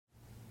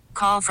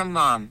Call from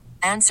mom.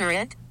 Answer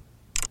it.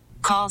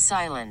 Call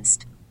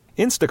silenced.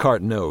 Instacart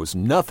knows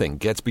nothing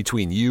gets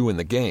between you and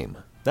the game.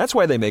 That's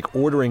why they make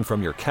ordering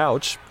from your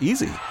couch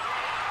easy.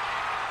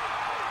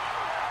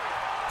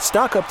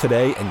 Stock up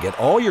today and get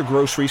all your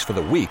groceries for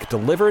the week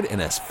delivered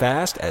in as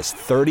fast as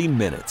 30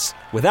 minutes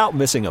without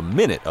missing a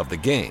minute of the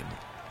game.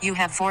 You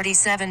have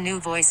 47 new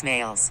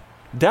voicemails.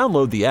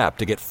 Download the app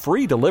to get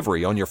free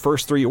delivery on your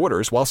first 3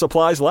 orders while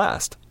supplies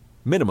last.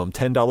 Minimum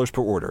 $10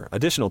 per order.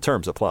 Additional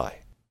terms apply.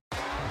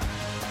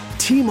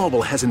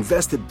 T-Mobile has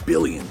invested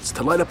billions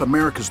to light up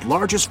America's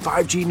largest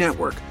 5G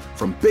network,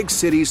 from big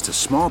cities to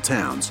small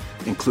towns,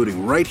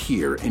 including right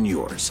here in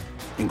yours.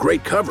 And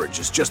great coverage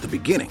is just the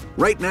beginning.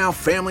 Right now,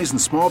 families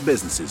and small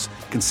businesses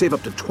can save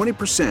up to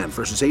 20%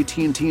 versus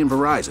AT&T and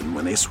Verizon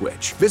when they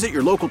switch. Visit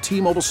your local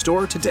T-Mobile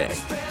store today.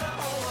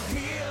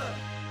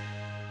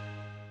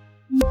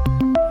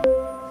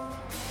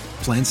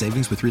 Plan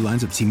savings with 3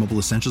 lines of T-Mobile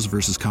Essentials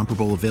versus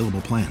comparable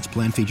available plans.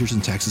 Plan features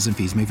and taxes and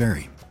fees may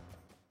vary.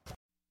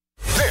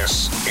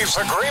 This is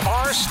the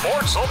Graybar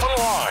Sports Open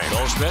Line.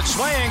 Goldschmidt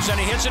swings and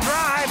he hits a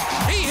drive.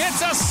 He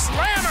hits a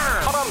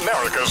slammer. On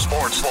America's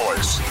Sports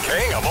Voice,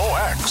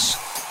 KMOX.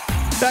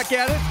 Back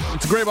at it.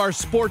 It's Graybar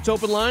Sports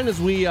Open Line as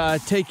we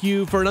take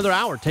you for another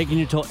hour, taking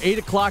you till 8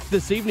 o'clock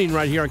this evening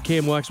right here on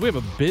KMOX. We have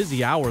a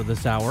busy hour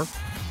this hour.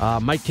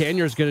 Mike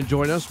Tanier is going to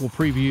join us. We'll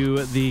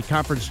preview the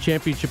conference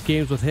championship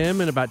games with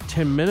him in about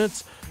 10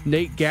 minutes.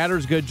 Nate Gatter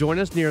is going to join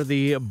us near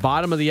the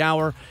bottom of the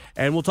hour.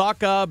 And we'll talk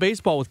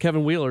baseball with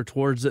Kevin Wheeler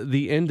towards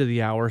the end of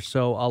the hour.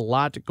 So a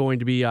lot going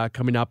to be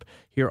coming up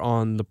here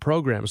on the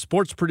program.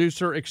 Sports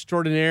producer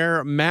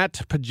extraordinaire Matt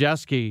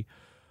Pauley.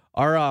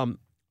 Are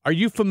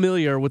you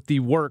familiar with the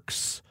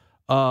works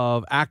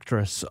of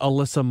actress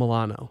Alyssa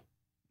Milano?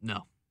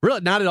 No.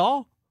 Really? Not at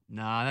all?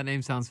 Nah, that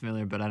name sounds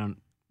familiar, but I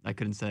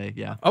couldn't say,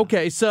 yeah.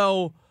 Okay,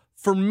 so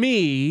for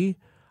me,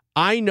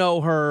 I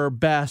know her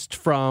best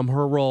from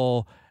her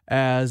role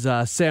as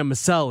Sam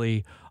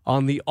Maselli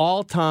on the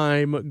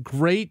all-time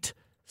great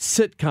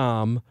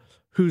sitcom,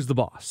 Who's the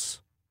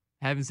Boss?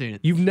 Haven't seen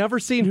it. You've never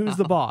seen Who's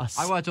the Boss?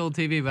 I watch old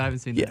TV, but I haven't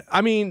seen it.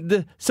 I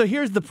mean, so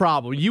here's the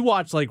problem. You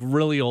watch, like,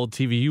 really old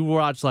TV. You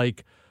watch,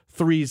 like,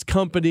 Three's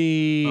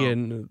Company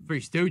and...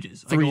 Three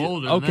Stooges. I go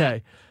older than okay.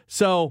 that.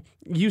 So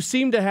you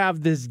seem to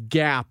have this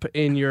gap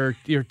in your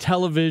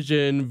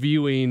television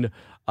viewing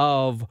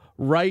of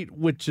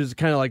which is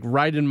kind of like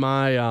right in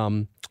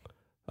my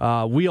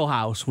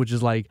wheelhouse, which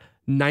is like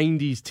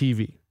 90s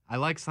TV. I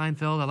like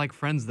Seinfeld. I like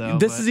Friends, though.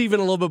 This is even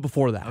a little bit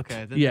before that.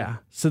 Okay. Yeah.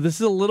 So this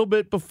is a little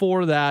bit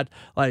before that,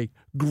 like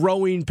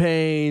Growing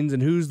Pains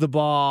and Who's the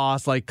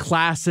Boss, like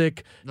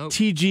classic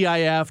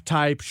TGIF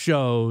type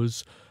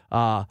shows.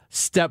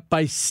 Step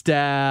by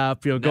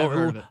Step, Never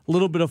heard of it. A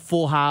little bit of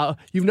Full House.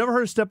 You've never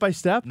heard of Step by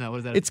Step? No, what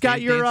is that? It's got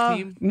your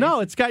team?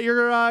 It's got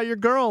your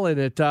girl in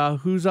it,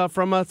 who's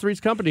from Three's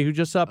Company, who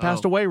just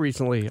passed away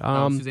recently.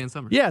 Suzanne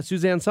Summers. Yeah,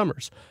 Suzanne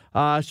Summers.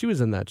 She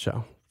was in that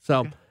show.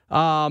 So,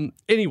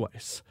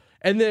 anyways,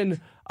 and then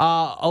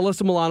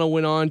Alyssa Milano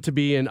went on to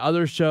be in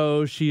other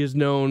shows. She is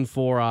known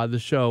for the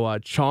show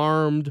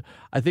Charmed.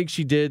 I think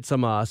she did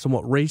some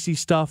somewhat racy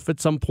stuff at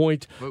some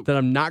point that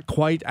I'm not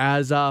quite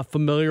as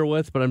familiar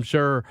with, but I'm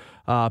sure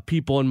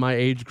people in my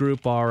age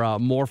group are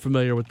more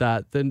familiar with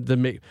that than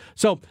me.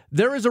 So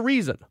there is a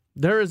reason.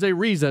 There is a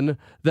reason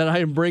that I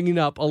am bringing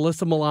up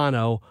Alyssa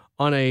Milano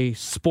on a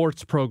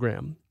sports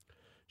program.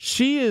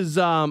 She is,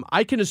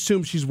 I can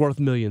assume she's worth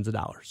millions of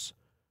dollars.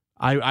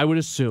 I would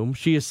assume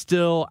she is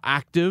still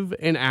active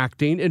in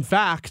acting. In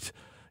fact,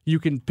 you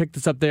can pick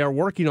this up. They are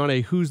working on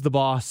a Who's the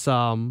Boss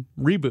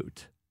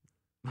reboot.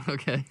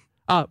 Okay.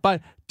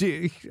 But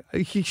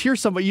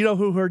here's somebody. You know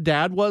who her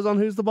dad was on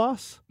Who's the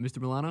Boss?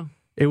 Mr. Milano?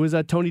 It was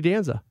Tony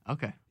Danza.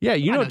 Okay. Yeah,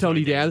 you know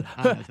Tony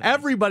Danza.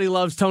 Everybody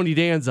loves Tony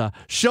Danza.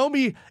 Show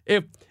me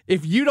if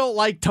you don't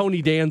like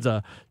Tony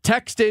Danza,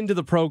 text into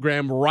the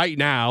program right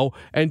now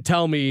and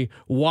tell me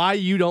why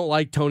you don't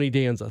like Tony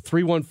Danza.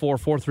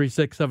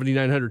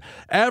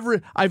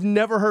 314-436-7900. I've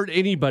never heard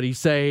anybody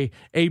say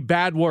a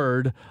bad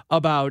word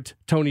about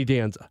Tony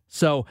Danza.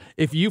 So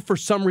if you, for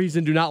some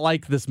reason, do not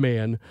like this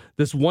man,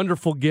 this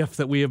wonderful gift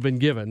that we have been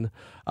given,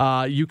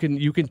 you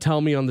can tell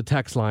me on the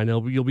text line.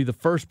 You'll be the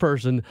first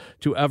person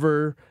to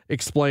ever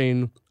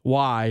explain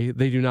why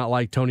they do not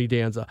like Tony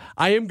Danza.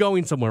 I am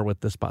going somewhere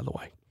with this, by the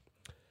way.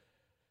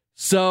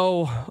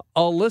 So,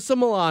 Alyssa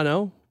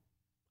Milano,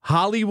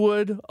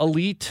 Hollywood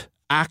elite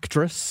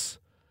actress.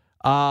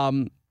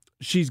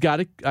 She's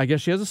got I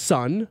guess she has a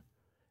son,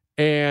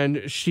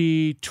 and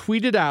she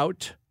tweeted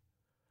out,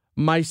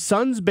 "My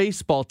son's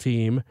baseball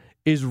team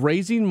is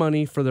raising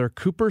money for their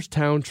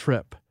Cooperstown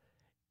trip.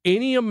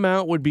 Any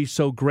amount would be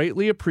so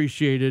greatly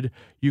appreciated.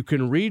 You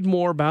can read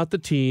more about the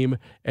team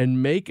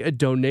and make a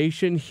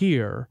donation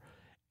here."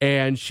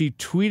 And she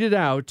tweeted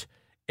out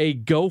a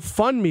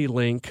GoFundMe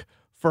link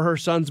for her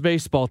son's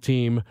baseball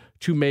team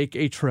to make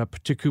a trip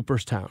to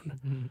Cooperstown.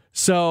 Mm-hmm.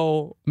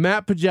 So,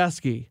 Matt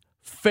Pauley,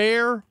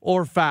 fair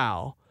or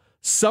foul,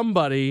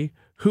 somebody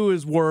who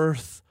is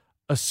worth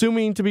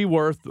assuming to be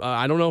worth,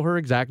 I don't know her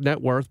exact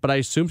net worth, but I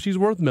assume she's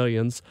worth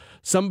millions.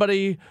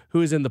 Somebody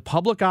who is in the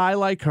public eye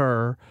like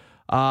her,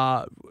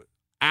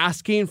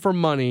 asking for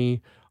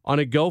money on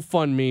a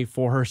GoFundMe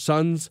for her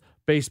son's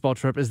baseball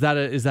trip. Is that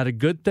a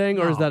good thing,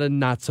 or is that a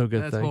not so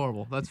good thing? That's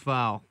horrible. That's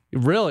foul.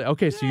 Really?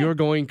 Okay, so you're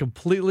going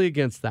completely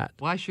against that.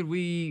 Why should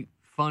we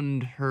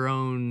fund her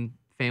own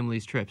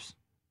family's trips?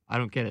 I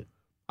don't get it.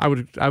 I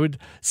would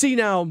see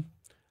now.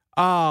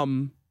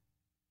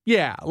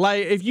 Yeah,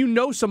 like if you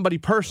know somebody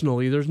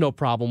personally, there's no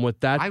problem with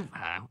that. I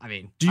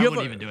mean, I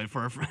wouldn't even do it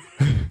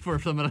for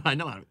someone I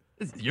know.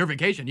 It's your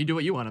vacation. You do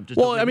what you want.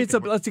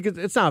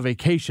 It's not a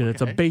vacation. Okay.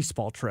 It's a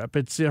baseball trip.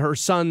 It's her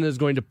son is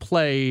going to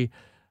play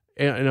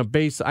in a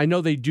base. I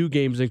know they do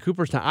games in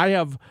Cooperstown.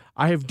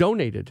 I have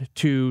donated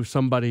to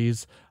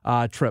somebody's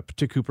trip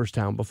to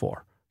Cooperstown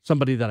before.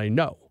 Somebody that I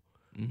know.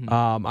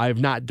 Mm-hmm. I have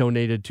not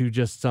donated to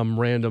just some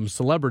random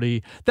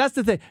celebrity. That's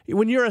the thing.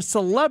 When you're a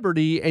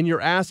celebrity and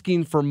you're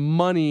asking for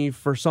money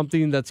for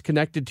something that's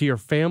connected to your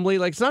family,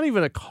 like it's not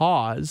even a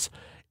cause.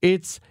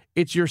 It's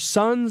your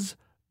son's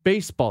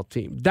baseball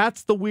team.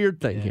 That's the weird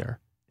thing here.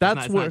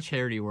 It's not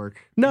charity work.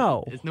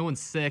 No. No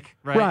one's sick,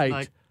 right? Right.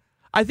 Like,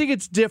 I think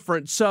it's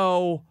different.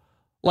 So,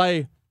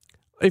 like,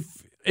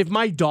 if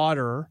my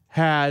daughter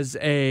has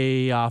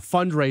a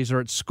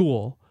fundraiser at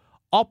school,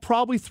 I'll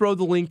probably throw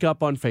the link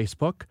up on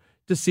Facebook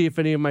to see if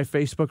any of my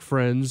Facebook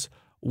friends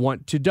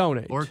want to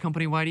donate. Or a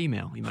company-wide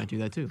email. You might do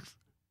that too.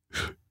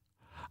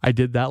 I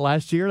did that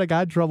last year, and I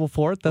got in trouble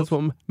for it. That's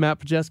what Matt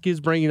Pauley is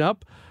bringing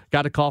up.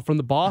 Got a call from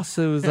the boss.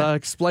 It was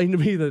explained to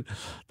me that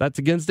that's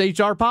against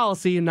HR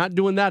policy and not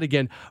doing that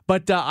again.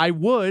 But I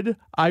would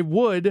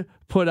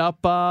put it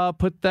up on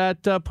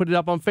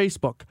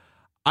Facebook.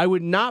 I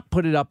would not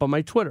put it up on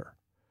my Twitter.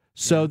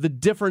 So the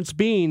difference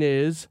being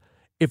is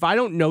if I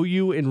don't know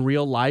you in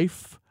real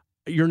life,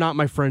 you're not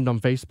my friend on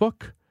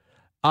Facebook.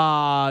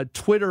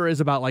 Twitter is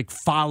about like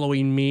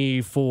following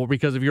me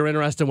because if you're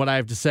interested in what I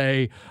have to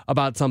say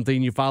about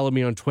something, you follow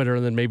me on Twitter,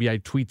 and then maybe I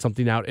tweet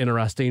something out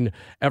interesting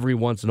every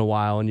once in a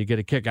while and you get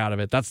a kick out of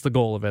it. That's the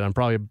goal of it. I'm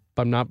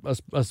not a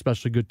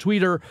especially good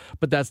tweeter,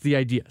 but that's the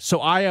idea. So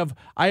I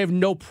have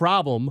no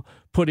problem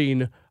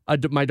putting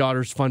my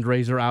daughter's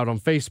fundraiser out on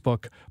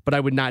Facebook, but I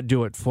would not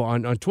do it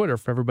on Twitter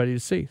for everybody to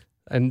see.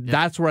 And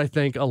that's where I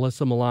think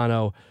Alyssa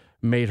Milano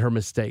made her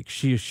mistake.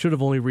 She should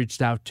have only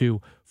reached out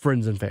to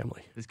friends and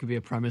family. This could be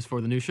a premise for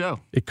the new show.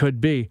 It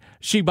could be.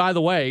 She, by the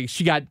way,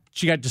 she got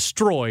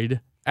destroyed,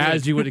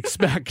 as you would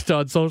expect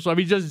on social. I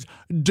mean, just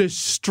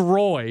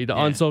destroyed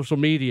on social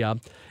media.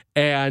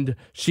 And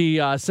she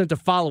sent a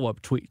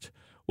follow-up tweet,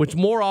 which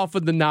more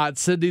often than not,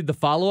 Sydney, the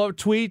follow-up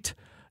tweet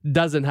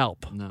doesn't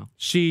help. No.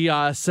 She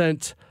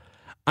sent,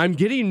 "I'm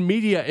getting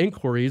media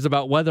inquiries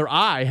about whether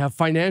I have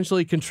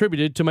financially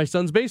contributed to my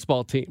son's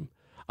baseball team.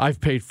 I've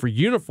paid for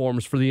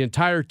uniforms for the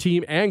entire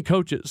team and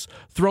coaches,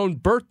 thrown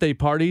birthday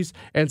parties,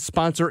 and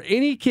sponsor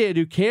any kid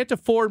who can't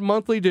afford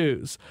monthly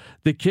dues.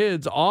 The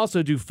kids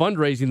also do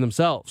fundraising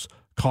themselves,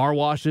 car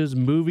washes,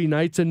 movie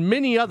nights, and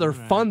many other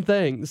fun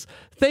things.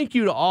 Thank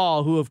you to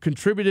all who have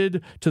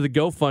contributed to the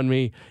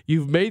GoFundMe.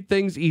 You've made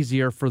things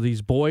easier for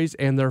these boys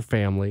and their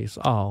families."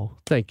 Oh,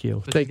 thank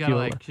you. So thank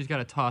you. She's got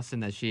to toss in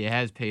that she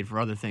has paid for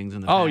other things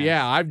in the past. Oh,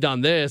 yeah, I've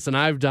done this and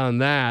I've done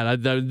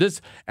that.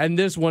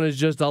 This one is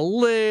just a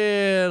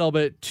little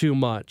bit too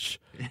much.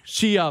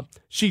 She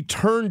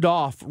turned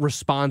off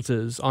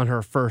responses on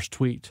her first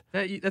tweet.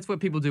 That's what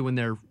people do when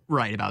they're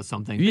right about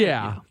something.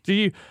 Yeah.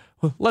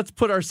 Let's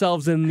put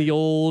ourselves in the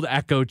old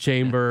echo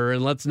chamber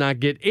and let's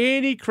not get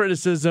any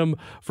criticism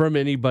from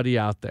anybody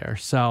out there.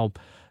 So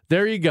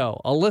there you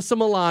go. Alyssa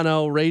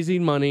Milano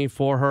raising money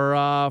for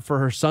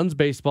her son's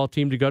baseball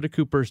team to go to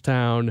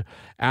Cooperstown,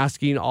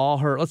 asking all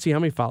her, let's see, how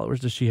many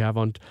followers does she have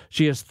on?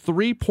 She has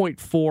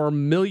 3.4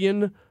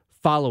 million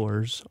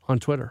followers on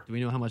Twitter. Do we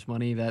know how much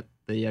money that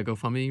the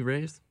GoFundMe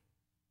raised?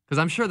 Because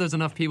I'm sure there's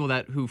enough people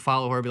who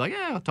follow her be like,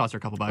 yeah, I'll toss her a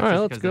couple bucks. All right,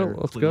 let's go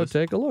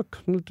take a look.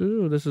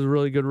 This is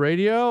really good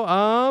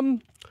radio.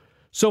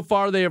 So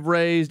far, they have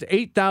raised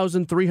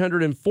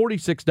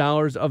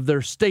 $8,346 of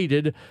their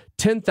stated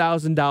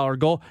 $10,000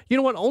 goal. You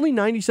know what? Only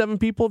 97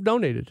 people have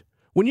donated.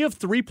 When you have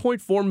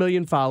 3.4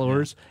 million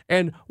followers,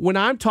 and when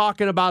I'm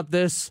talking about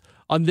this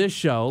on this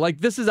show,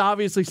 like this is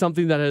obviously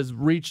something that has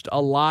reached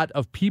a lot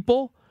of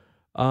people.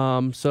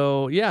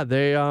 So yeah,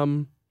 they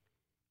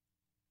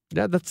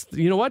that's,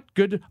 you know what?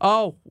 Good.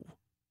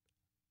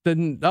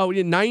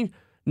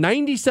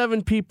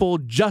 97 people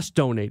just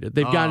donated.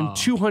 They've gotten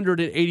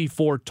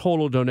 284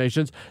 total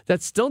donations.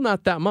 That's still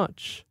not that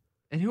much.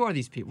 And who are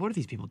these people? What are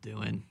these people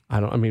doing?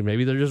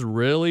 Maybe they're just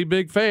really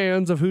big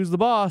fans of Who's the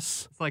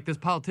Boss. It's like this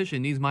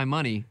politician needs my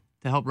money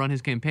to help run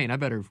his campaign. I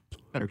better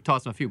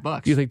toss him a few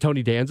bucks. You think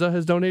Tony Danza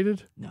has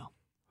donated? No.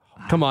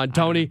 Come on,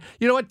 Tony.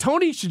 You know what?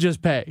 Tony should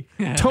just pay.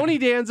 Tony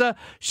Danza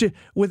should.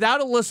 Without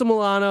Alyssa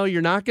Milano,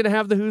 you're not going to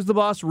have the Who's the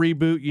Boss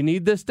reboot. You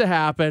need this to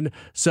happen.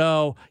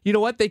 So you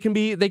know what? They can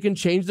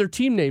change their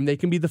team name. They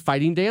can be the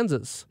Fighting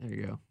Danzas. There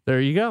you go.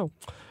 There you go.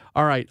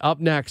 All right, up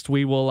next,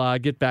 we will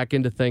get back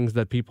into things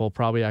that people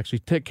probably actually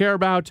care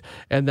about,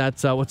 and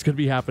that's what's going to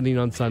be happening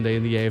on Sunday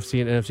in the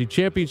AFC and NFC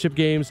Championship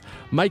games.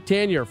 Mike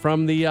Tanier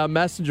from the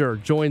Messenger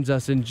joins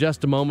us in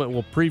just a moment.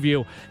 We'll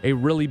preview a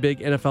really big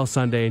NFL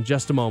Sunday in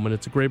just a moment.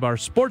 It's a Gray Bar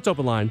Sports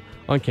Open Line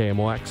on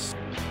KMOX.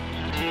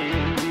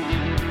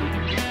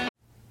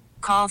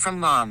 Call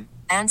from mom.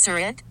 Answer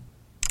it.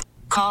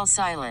 Call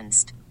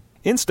silenced.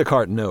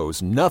 Instacart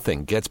knows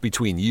nothing gets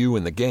between you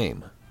and the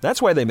game. That's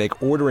why they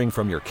make ordering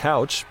from your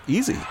couch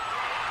easy.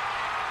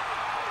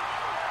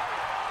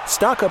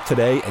 Stock up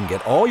today and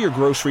get all your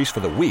groceries for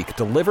the week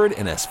delivered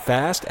in as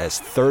fast as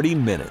 30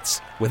 minutes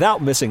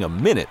without missing a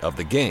minute of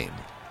the game.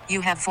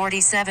 You have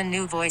 47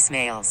 new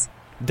voicemails.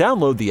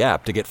 Download the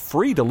app to get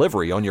free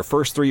delivery on your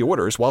first 3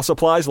 orders while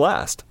supplies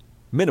last.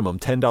 Minimum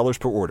 $10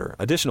 per order.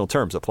 Additional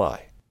terms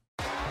apply.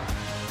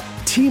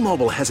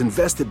 T-Mobile has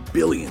invested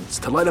billions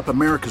to light up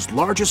America's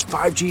largest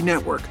 5G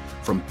network,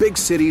 from big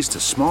cities to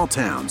small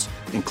towns,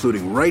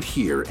 including right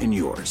here in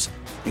yours.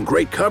 And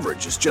great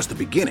coverage is just the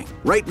beginning.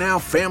 Right now,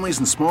 families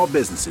and small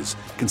businesses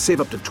can save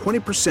up to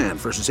 20%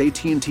 versus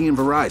AT&T and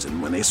Verizon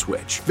when they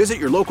switch. Visit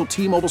your local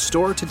T-Mobile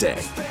store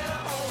today.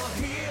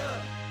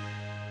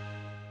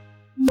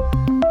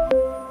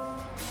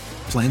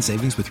 Plan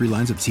savings with 3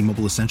 lines of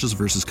T-Mobile Essentials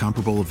versus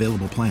comparable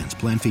available plans.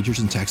 Plan features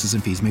and taxes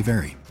and fees may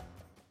vary.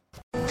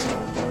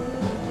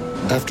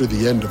 After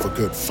the end of a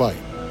good fight,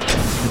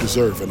 you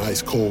deserve an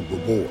ice-cold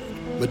reward.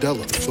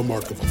 Modelo is the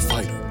mark of a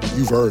fighter.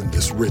 You've earned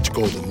this rich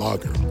golden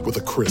lager with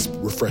a crisp,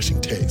 refreshing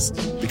taste.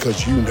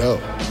 Because you know,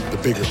 the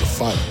bigger the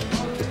fight,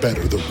 the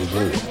better the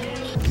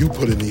reward. You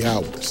put in the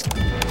hours,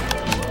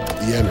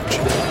 the energy,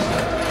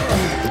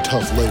 the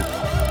tough labor.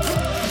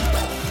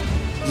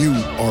 You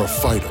are a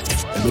fighter,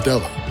 and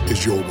Modelo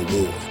is your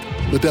reward.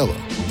 Modelo,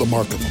 the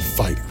mark of a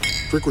fighter.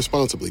 Drink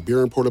responsibly.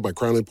 Beer imported by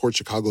Crown Imports,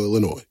 Chicago,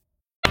 Illinois.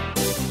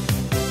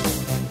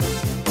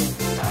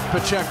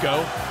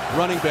 Pacheco,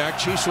 running back.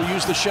 Chiefs will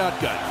use the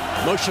shotgun.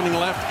 Motioning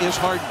left is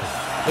Harden.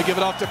 They give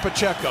it off to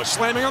Pacheco.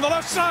 Slamming on the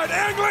left side.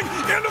 Angling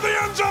into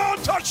the end zone.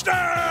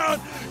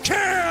 Touchdown!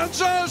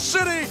 Kansas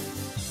City!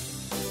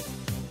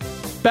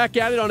 Back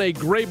at it on a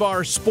Gray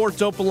Bar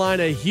Sports Open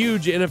Line, a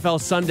huge NFL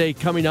Sunday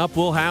coming up.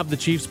 We'll have the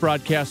Chiefs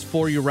broadcast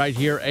for you right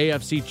here.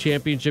 AFC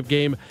Championship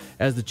game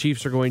as the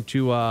Chiefs are going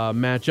to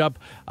match up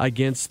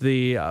against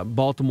the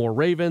Baltimore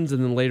Ravens.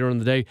 And then later in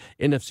the day,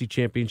 NFC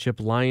Championship,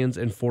 Lions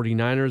and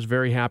 49ers.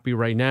 Very happy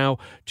right now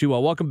to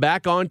welcome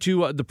back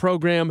onto the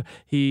program.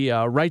 He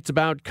writes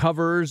about,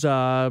 covers the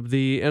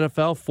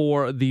NFL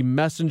for the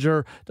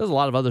Messenger. Does a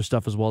lot of other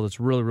stuff as well that's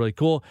really, really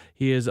cool.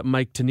 He is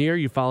Mike Tanier.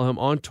 You follow him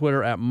on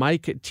Twitter at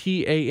Mike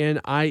Tanier.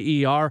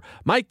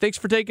 Mike, thanks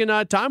for taking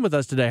time with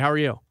us today. How are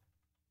you?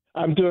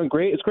 I'm doing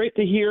great. It's great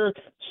to hear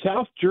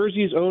South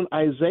Jersey's own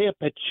Isaiah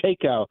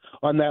Pacheco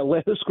on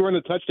that scoring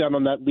a touchdown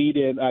on that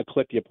lead-in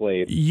clip you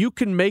played. You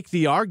can make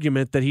the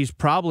argument that he's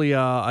probably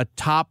a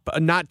top,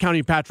 not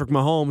counting Patrick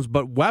Mahomes,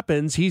 but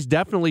weapons. He's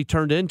definitely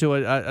turned into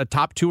a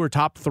top 2 or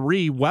top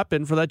 3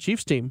 weapon for that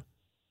Chiefs team.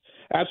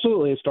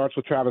 Absolutely. It starts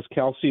with Travis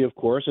Kelce, of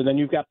course, and then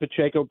you've got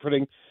Pacheco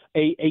putting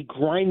a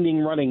grinding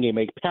running game,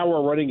 a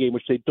power running game,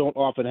 which they don't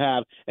often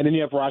have. And then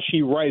you have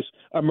Rashee Rice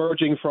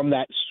emerging from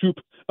that soup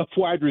of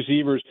wide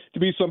receivers to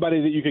be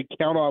somebody that you could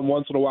count on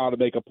once in a while to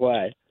make a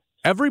play.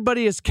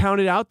 Everybody has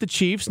counted out the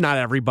Chiefs. Not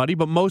everybody,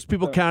 but most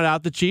people counted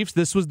out the Chiefs.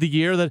 This was the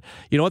year that,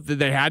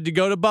 they had to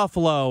go to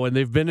Buffalo, and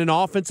they've been an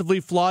offensively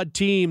flawed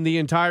team the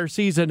entire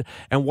season.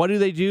 And what do?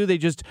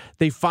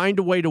 They find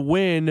a way to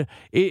win.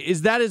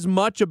 Is that as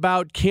much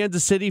about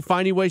Kansas City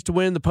finding ways to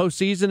win in the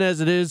postseason as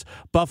it is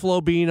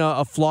Buffalo being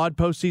a flawed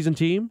postseason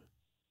team?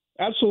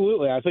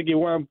 Absolutely. I think you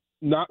want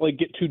to not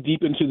get too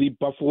deep into the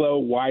Buffalo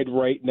wide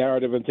right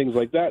narrative and things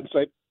like that and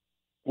say,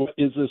 what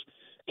is this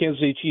Kansas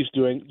City Chiefs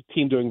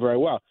team doing very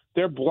well?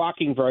 They're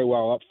blocking very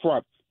well up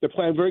front. They're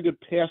playing very good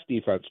pass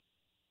defense.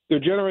 They're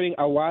generating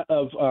a lot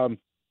of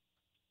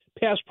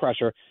pass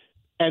pressure.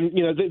 And,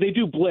 they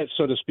do blitz,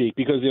 so to speak,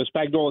 because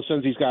Spagnuolo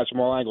sends these guys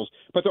from all angles.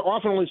 But they're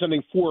often only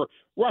sending 4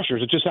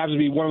 rushers. It just happens to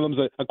be one of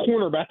them's a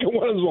cornerback and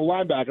one of them's a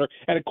linebacker,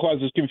 and it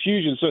causes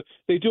confusion. So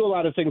they do a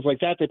lot of things like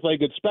that. They play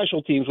good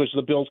special teams, which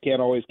the Bills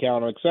can't always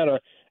count on, et cetera.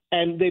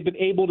 And they've been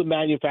able to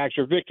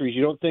manufacture victories.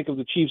 You don't think of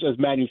the Chiefs as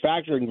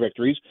manufacturing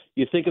victories.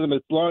 You think of them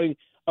as blowing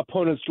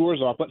opponents'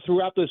 doors off. But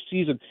throughout this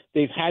season,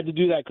 they've had to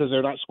do that because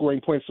they're not scoring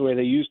points the way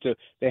they used to.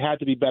 They had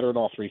to be better in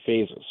all 3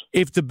 phases.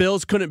 If the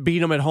Bills couldn't beat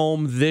them at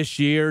home this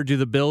year, do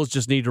the Bills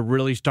just need to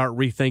really start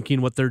rethinking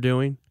what they're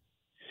doing?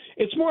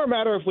 It's more a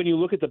matter of when you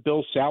look at the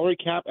Bills' salary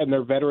cap and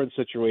their veteran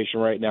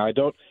situation right now. I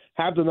don't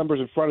have the numbers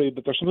in front of me,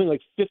 but there's something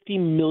like $50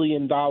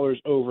 million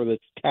over the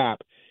cap.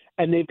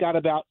 And they've got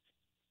about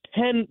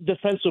 10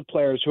 defensive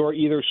players who are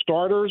either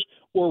starters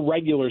or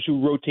regulars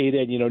who rotate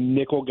in,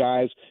 nickel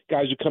guys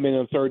who come in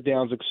on third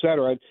downs, et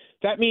cetera. And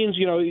that means,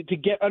 to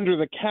get under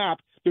the cap,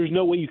 there's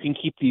no way you can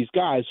keep these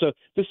guys. So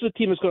this is a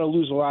team that's going to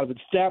lose a lot of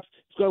its depth.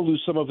 It's going to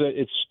lose some of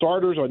its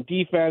starters on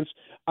defense,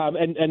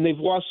 and they've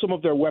lost some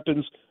of their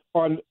weapons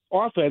on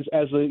offense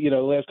as the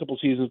last couple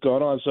of seasons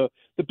going on. So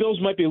the Bills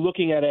might be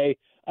looking at a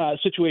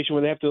situation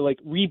where they have to like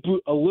reboot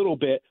a little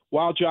bit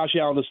while Josh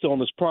Allen is still in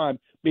his prime,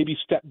 maybe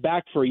step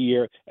back for a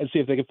year and see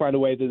if they can find a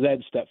way to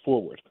then step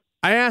forward.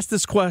 I asked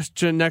this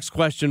next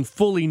question,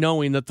 fully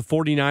knowing that the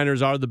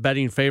 49ers are the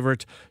betting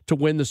favorite to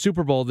win the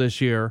Super Bowl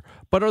this year.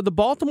 But are the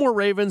Baltimore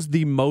Ravens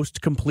the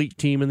most complete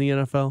team in the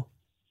NFL?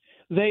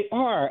 They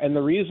are. And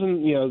the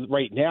reason,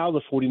 right now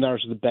the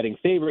 49ers are the betting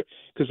favorite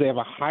because they have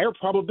a higher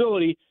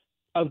probability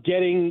of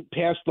getting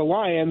past the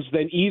Lions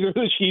than either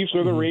the Chiefs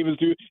or the Ravens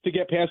do to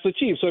get past the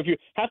Chiefs. So if you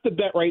have to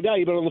bet right now,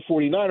 you bet on the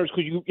 49ers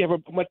because you have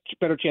a much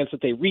better chance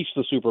that they reach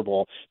the Super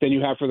Bowl than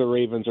you have for the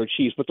Ravens or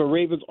Chiefs. But the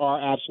Ravens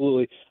are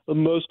absolutely the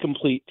most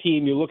complete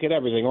team. You look at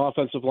everything,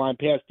 offensive line,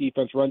 pass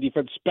defense, run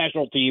defense,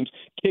 special teams,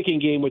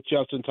 kicking game with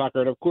Justin Tucker,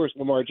 and, of course,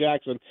 Lamar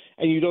Jackson.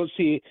 And you don't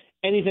see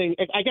anything,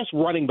 I guess,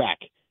 running back.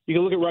 You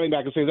can look at running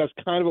back and say that's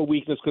kind of a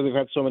weakness because they've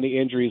had so many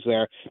injuries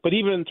there. But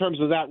even in terms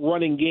of that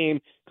running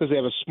game, because they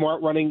have a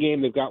smart running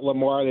game, they've got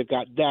Lamar, they've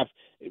got depth,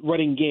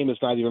 running game is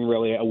not even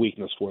really a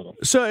weakness for them.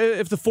 So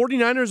if the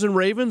 49ers and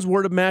Ravens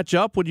were to match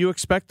up, would you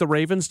expect the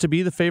Ravens to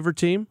be the favorite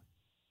team?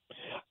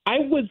 I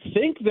would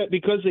think that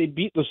because they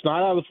beat the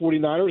snot out of the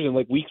 49ers in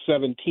like week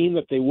 17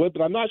 that they would,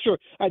 but I'm not sure.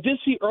 I did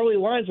see early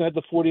lines that had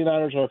the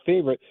 49ers are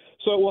favorite.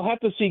 So we'll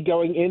have to see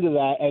going into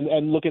that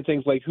and look at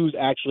things like who's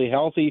actually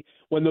healthy.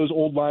 When those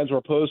old lines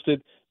were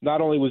posted,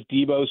 not only was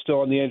Debo still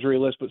on the injury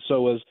list, but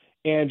so was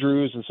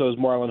Andrews and so was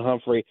Marlon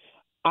Humphrey.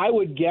 I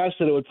would guess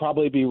that it would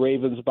probably be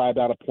Ravens by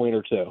about a point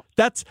or two.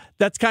 That's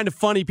kind of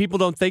funny. People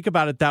don't think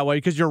about it that way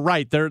because you're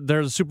right. They're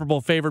the Super Bowl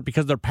favorite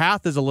because their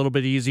path is a little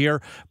bit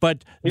easier.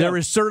 But there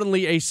is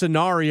certainly a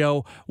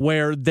scenario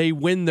where they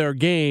win their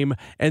game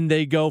and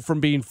they go from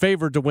being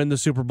favored to win the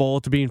Super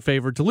Bowl to being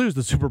favored to lose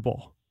the Super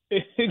Bowl.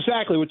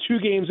 Exactly. With 2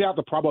 games out,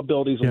 the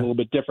probability is a little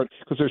bit different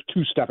because there's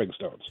 2 stepping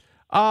stones.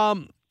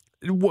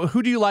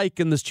 Who do you like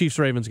in this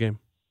Chiefs-Ravens game?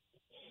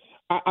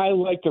 I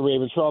like the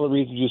Ravens for all the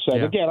reasons you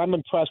said. Yeah. Again, I'm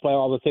impressed by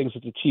all the things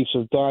that the Chiefs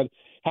have done,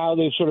 how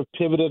they've sort of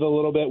pivoted a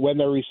little bit when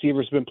their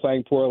receivers have been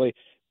playing poorly.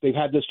 They've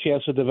had this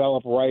chance to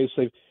develop Rice.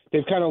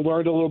 They've kind of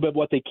learned a little bit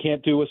what they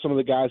can't do with some of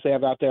the guys they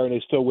have out there, and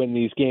they still win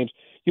these games.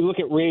 You look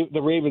at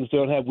the Ravens, they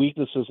don't have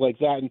weaknesses like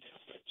that. And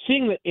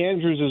seeing that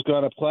Andrews is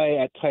going to play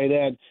at tight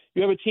end,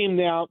 you have a team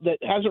now that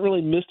hasn't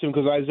really missed him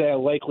because Isaiah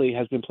Likely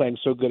has been playing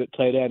so good at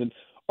tight end. And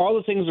all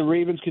the things the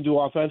Ravens can do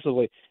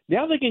offensively.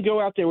 Now they can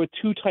go out there with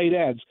 2 tight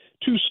ends,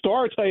 2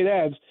 star tight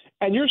ends,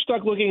 and you're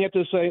stuck looking at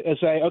this and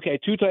say, okay,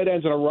 2 tight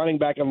ends and a running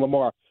back and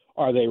Lamar.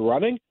 Are they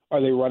running?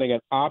 Are they running an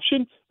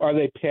option? Are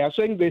they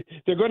passing?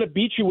 They're going to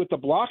beat you with the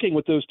blocking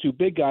with those 2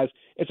 big guys.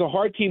 It's a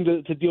hard team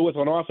to deal with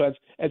on offense.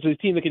 It's a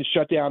team that can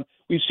shut down.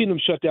 We've seen them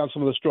shut down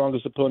some of the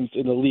strongest opponents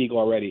in the league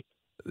already.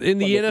 In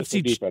the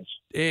NFC,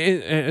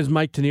 as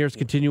Mike Tanier is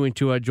continuing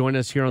to join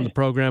us here on the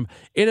program,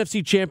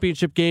 NFC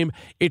Championship game,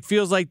 it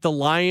feels like the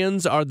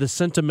Lions are the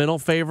sentimental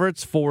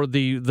favorites for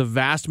the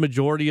vast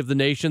majority of the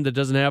nation that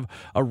doesn't have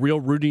a real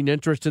rooting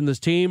interest in this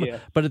team. Yeah.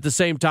 But at the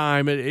same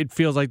time, it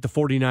feels like the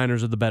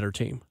 49ers are the better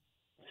team.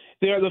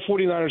 The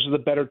 49ers are the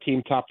better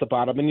team top to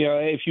bottom. And,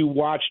 if you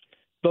watched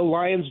the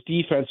Lions'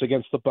 defense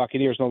against the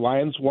Buccaneers, the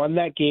Lions won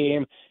that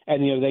game,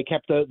 and, they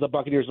kept the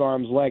Buccaneers'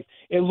 arms length.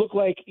 It looked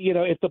like,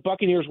 if the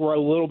Buccaneers were a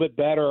little bit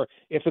better,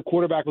 if the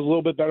quarterback was a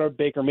little bit better,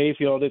 Baker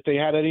Mayfield, if they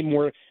had any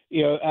more,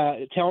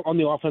 talent on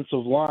the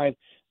offensive line,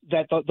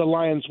 that the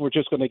Lions were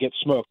just going to get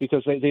smoked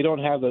because they don't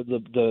have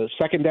the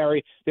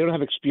secondary. They don't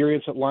have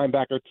experience at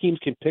linebacker. Teams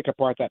can pick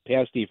apart that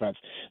pass defense.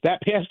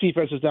 That pass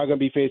defense is now going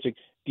to be facing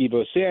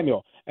Deebo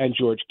Samuel and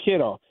George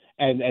Kittle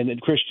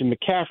and Christian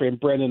McCaffrey and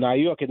Brandon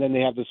Ayuk, and then they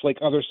have this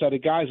other set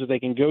of guys that they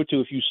can go to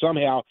if you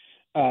somehow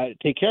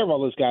take care of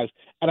all those guys.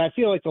 And I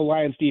feel like the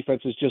Lions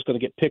defense is just going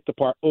to get picked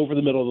apart over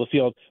the middle of the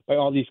field by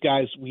all these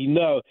guys we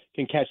know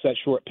can catch that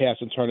short pass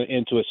and turn it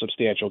into a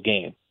substantial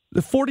gain. The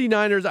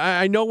 49ers,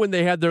 I know when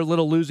they had their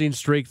little losing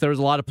streak, there was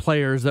a lot of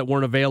players that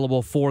weren't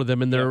available for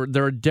them, and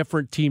they're a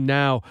different team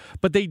now.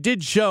 But they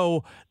did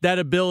show that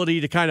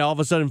ability to kind of all of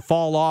a sudden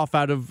fall off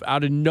out of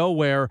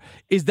nowhere.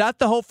 Is that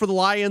the hope for the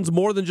Lions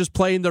more than just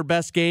playing their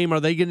best game?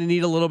 Are they going to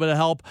need a little bit of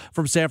help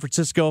from San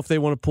Francisco if they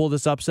want to pull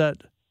this upset?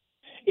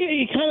 Yeah,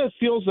 it kind of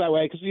feels that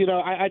way because,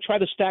 I try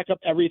to stack up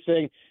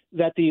everything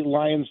that the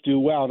Lions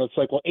do well. And it's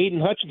like, well, Aiden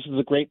Hutchinson is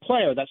a great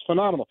player. That's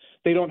phenomenal.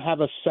 They don't have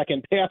a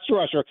second pass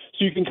rusher,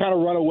 so you can kind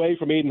of run away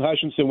from Aiden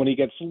Hutchinson when he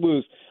gets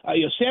loose.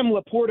 Sam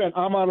Laporta and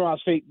Amon-Ra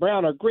St.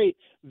 Brown are great.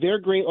 They're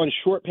great on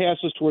short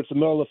passes towards the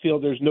middle of the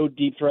field. There's no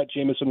deep threat.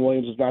 Jameson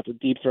Williams is not the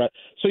deep threat.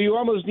 So you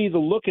almost need to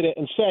look at it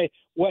and say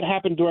what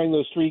happened during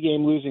those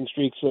 3-game losing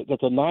streaks that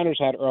the Niners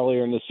had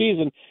earlier in the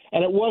season.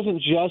 And it wasn't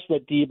just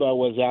that Debo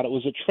was out. It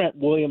was that Trent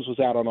Williams was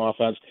out on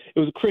offense. It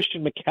was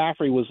Christian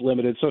McCaffrey was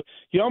limited. So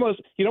you don't want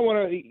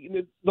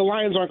to – the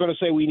Lions aren't going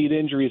to say we need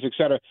injuries, et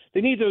cetera. They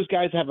need those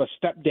guys to have a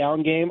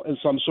step-down game in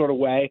some sort of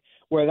way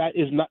where that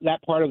is not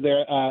that part of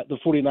their the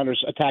 49ers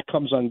attack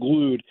comes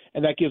unglued,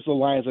 and that gives the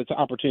Lions an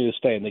opportunity to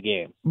stay in the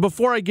game.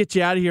 Before I get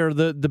you out of here,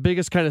 the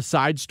biggest kind of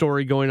side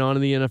story going on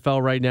in the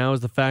NFL right now is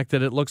the fact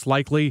that it looks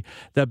likely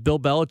that Bill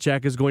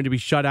Belichick is going to be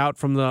shut out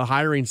from the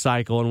hiring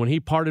cycle. And when he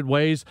parted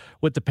ways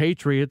with the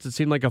Patriots, it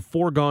seemed like a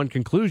foregone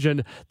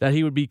conclusion that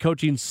he would be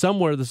coaching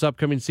somewhere this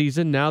upcoming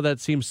season. Now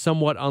that seems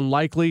somewhat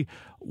unlikely.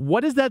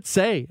 What does that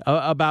say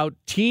about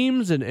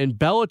teams and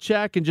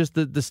Belichick and just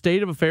the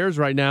state of affairs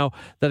right now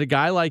that a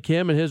guy like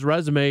him and his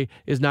resume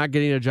is not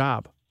getting a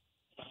job?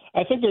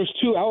 I think there's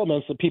two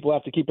elements that people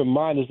have to keep in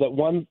mind. Is that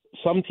one,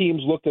 some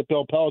teams looked at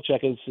Bill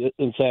Belichick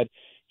and said,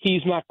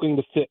 he's not going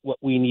to fit what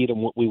we need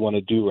and what we want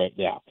to do right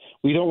now.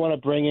 We don't want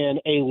to bring in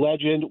a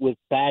legend with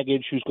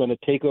baggage who's going to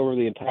take over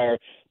the entire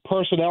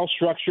personnel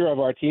structure of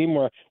our team,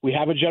 where we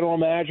have a general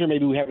manager,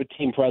 maybe we have a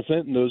team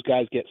president, and those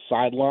guys get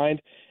sidelined.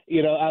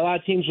 You know, a lot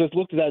of teams just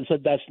looked at that and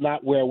said that's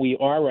not where we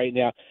are right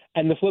now.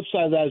 And the flip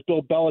side of that is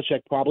Bill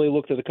Belichick probably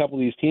looked at a couple of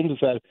these teams and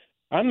said,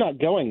 I'm not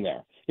going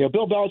there. You know,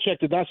 Bill Belichick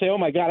did not say, oh,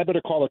 my God, I better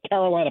call the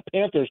Carolina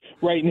Panthers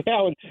right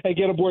now and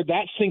get aboard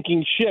that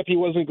sinking ship. He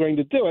wasn't going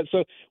to do it.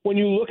 So when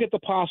you look at the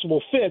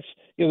possible fits,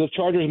 you know, the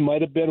Chargers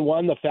might have been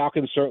one. The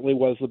Falcons certainly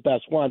was the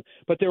best one.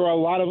 But there are a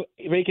lot of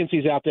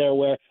vacancies out there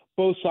where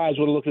both sides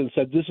would have looked at it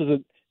and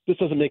said, this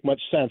doesn't make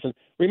much sense. And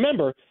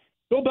remember,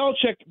 Bill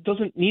Belichick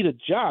doesn't need a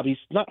job. He's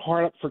not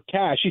hard up for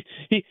cash.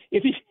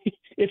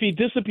 If he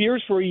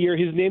disappears for a year,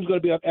 his name's going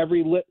to be up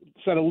every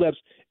set of lips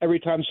every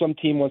time some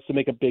team wants to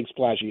make a big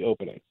splashy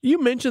opening.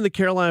 You mentioned the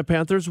Carolina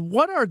Panthers.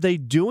 What are they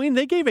doing?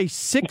 They gave a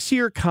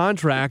 6-year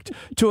contract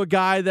to a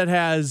guy that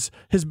has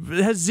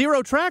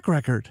zero track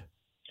record.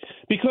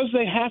 Because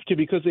they have to,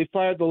 because they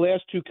fired the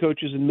last two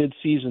coaches in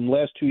midseason,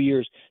 last 2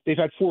 years. They've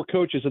had 4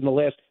 coaches in the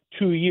last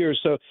 2 years.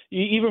 So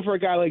even for a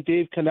guy like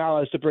Dave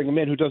Canales to bring him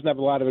in who doesn't have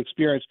a lot of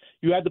experience,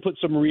 you had to put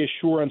some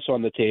reassurance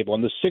on the table.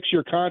 And the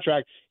 6-year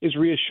contract is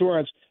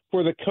reassurance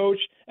for the coach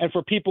and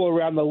for people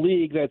around the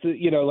league that,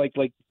 you know, like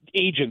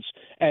agents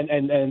and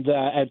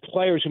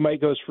players who might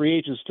go as free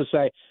agents to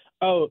say,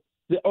 oh,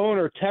 the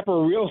owner,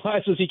 Tepper,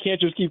 realizes he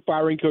can't just keep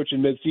firing coach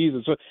in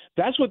midseason. So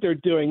that's what they're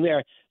doing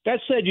there. That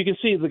said, you can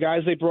see the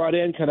guys they brought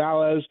in,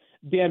 Canales,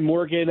 Dan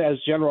Morgan as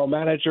general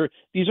manager.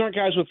 These aren't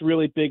guys with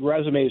really big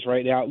resumes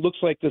right now. It looks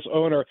like this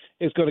owner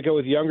is going to go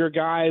with younger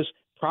guys,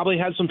 probably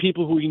had some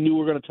people who he knew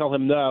were going to tell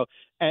him no,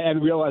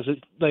 and realize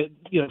that,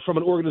 you know, from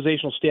an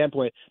organizational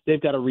standpoint, they've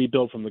got to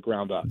rebuild from the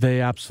ground up.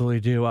 They absolutely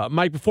do.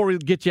 Mike, before we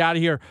get you out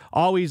of here,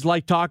 always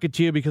like talking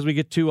to you because we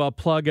get to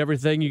plug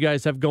everything you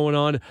guys have going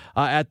on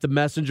at the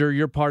Messenger.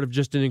 You're part of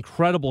just an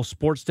incredible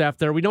sports staff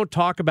there. We don't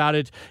talk about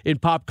it in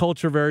pop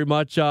culture very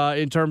much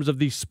in terms of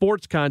the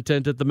sports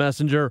content at the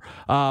Messenger,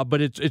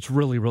 but it's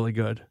really, really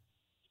good.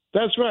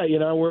 That's right. You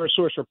know, we're a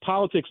source for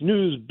politics,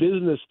 news,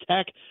 business,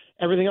 tech,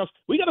 everything else.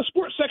 We got a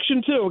sports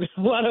section too.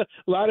 A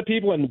lot of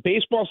people in the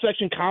baseball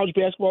section, college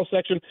basketball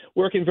section,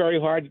 working very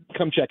hard.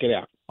 Come check it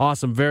out.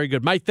 Awesome. Very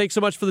good. Mike, thanks so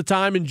much for the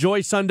time.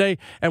 Enjoy Sunday,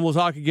 and we'll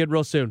talk again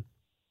real soon.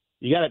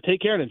 You got to take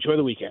care and enjoy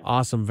the weekend.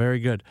 Awesome. Very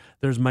good.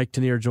 There's Mike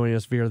Tanier joining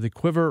us via the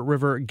Quiver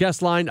River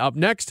guest line. Up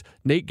next,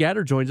 Nate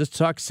Gatter joins us to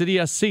talk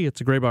City SC.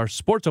 It's a Gray Bar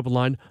Sports Open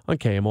Line on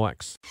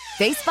KMOX.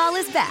 Baseball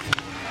is back,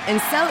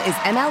 and so is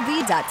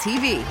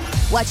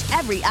MLB.tv. Watch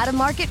every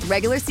out-of-market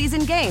regular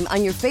season game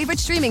on your favorite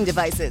streaming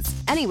devices,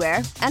 anywhere,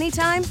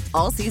 anytime,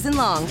 all season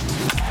long.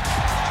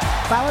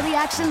 Follow the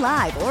action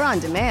live or on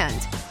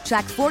demand.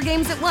 Track 4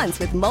 games at once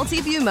with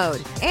multi-view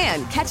mode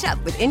and catch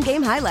up with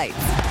in-game highlights.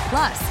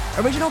 Plus,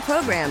 original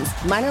programs,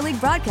 minor league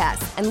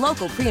broadcasts, and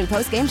local pre- and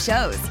post-game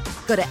shows.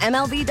 Go to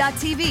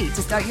MLB.tv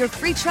to start your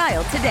free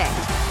trial today.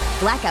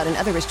 Blackout and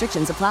other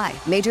restrictions apply.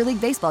 Major League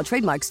Baseball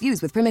trademarks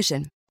used with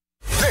permission.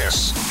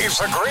 This is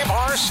the Gray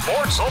Bar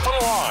Sports Open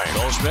Line.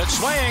 Goldschmidt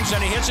swings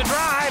and he hits a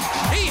drive.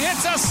 He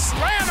hits a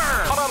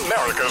slammer. On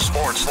America's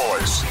Sports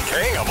Voice,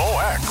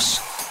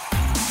 KMOX.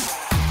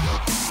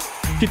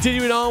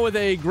 Continuing on with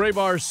a Gray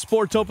Bar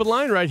Sports Open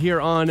Line right here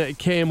on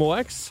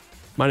KMOX.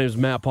 My name is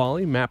Matt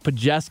Pauley. Matt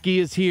Pajeski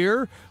is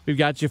here. We've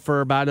got you for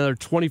about another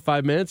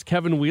 25 minutes.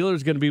 Kevin Wheeler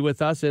is going to be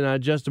with us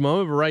in just a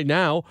moment. But right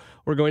now,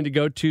 we're going to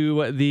go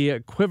to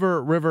the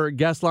Quiver River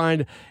guest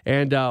line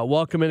and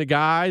welcome in a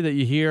guy that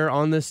you hear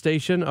on this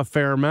station a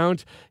fair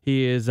amount.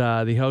 He is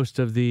the host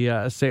of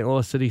the St.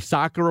 Louis City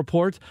Soccer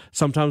Report.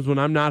 Sometimes when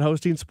I'm not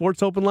hosting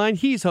Sports Open Line,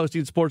 he's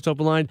hosting Sports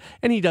Open Line,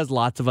 and he does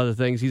lots of other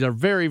things. He's our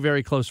very,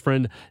 very close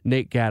friend,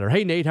 Nate Gatter.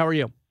 Hey, Nate, how are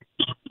you?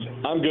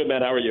 I'm good,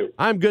 man. How are you?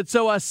 I'm good.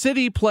 So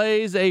City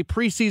plays a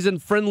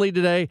preseason friendly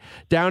today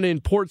down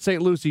in Port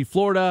St. Lucie,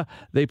 Florida.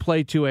 They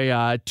play to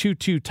a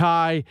 2-2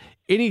 tie.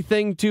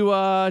 Anything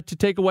to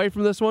take away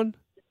from this one?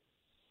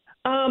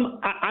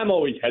 I'm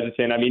always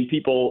hesitant. I mean,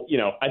 people, you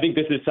know, I think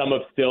this is some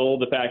of still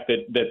the fact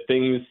that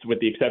things, with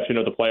the exception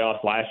of the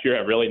playoffs last year,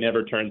 have really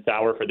never turned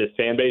sour for this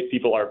fan base.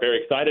 People are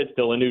very excited.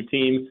 Still a new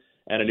team,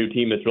 and a new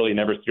team that's really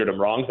never steered them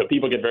wrong. So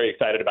people get very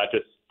excited about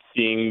just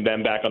seeing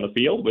them back on the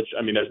field, which,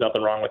 I mean, there's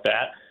nothing wrong with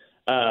that.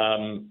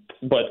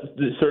 But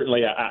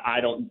certainly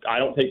I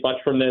don't take much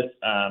from this.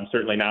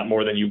 Certainly not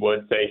more than you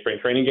would say spring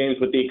training games,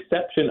 with the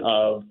exception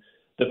of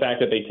the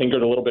fact that they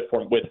tinkered a little bit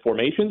with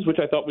formations, which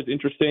I thought was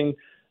interesting.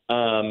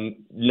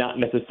 Not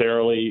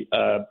necessarily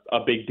a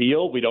big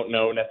deal. We don't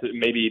know.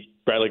 Maybe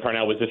Bradley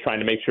Carnell was just trying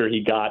to make sure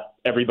he got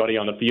everybody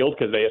on the field,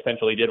 because they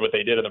essentially did what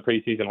they did in the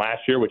preseason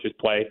last year, which is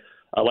play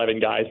 11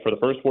 guys for the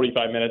first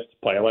 45 minutes,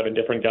 play 11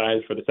 different guys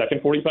for the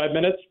second 45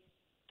 minutes.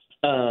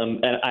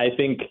 And I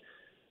think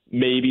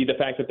maybe the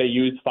fact that they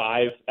used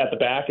 5 at the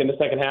back in the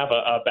second half,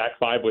 a back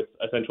 5 with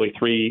essentially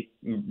 3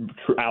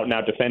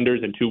 out-and-out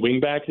defenders and 2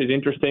 wingbacks, is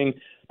interesting.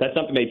 That's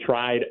something they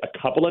tried a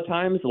couple of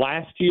times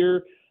last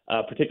year.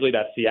 Particularly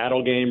that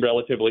Seattle game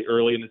relatively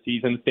early in the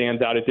season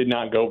stands out. It did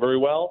not go very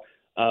well.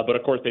 But,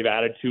 of course, they've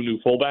added 2 new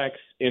fullbacks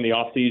in the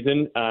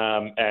offseason,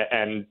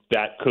 and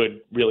that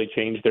could really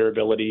change their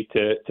ability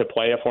to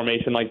play a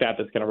formation like that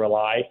that's going to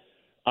rely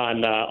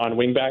on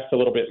wingbacks a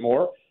little bit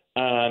more.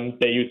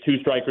 They used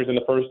 2 strikers in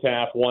the first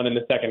half, 1 in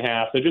the second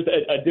half. So just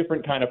a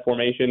different kind of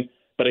formation.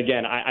 But,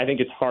 again, I think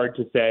it's hard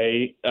to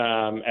say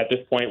at this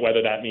point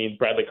whether that means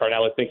Bradley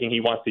Carnell is thinking he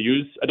wants to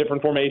use a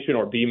different formation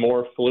or be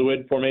more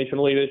fluid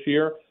formationally this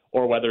year,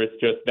 or whether it's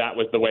just that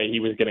was the way he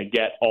was going to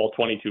get all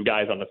 22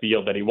 guys on the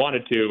field that he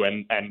wanted to,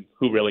 and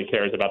who really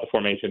cares about the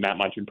formation that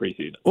much in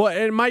preseason. Well,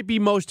 it might be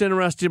most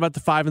interesting about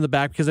the 5 in the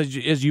back because,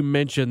 as you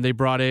mentioned, they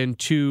brought in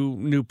 2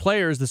 new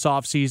players this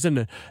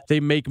offseason. They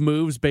make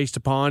moves based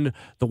upon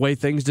the way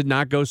things did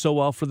not go so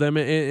well for them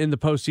in the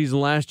postseason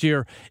last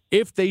year.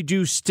 If they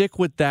do stick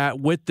with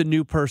that, with the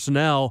new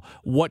personnel,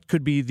 what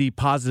could be the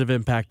positive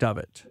impact of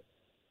it?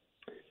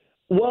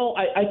 Well,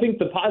 I think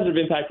the positive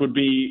impact would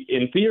be,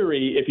 in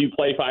theory, if you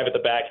play 5 at the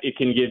back, it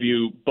can give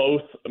you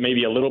both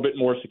maybe a little bit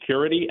more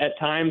security at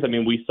times. I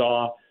mean, we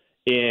saw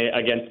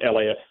against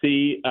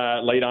LAFC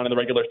late on in the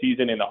regular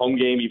season in the home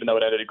game, even though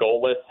it ended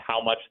goalless,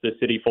 how much the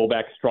City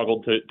fullback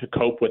struggled to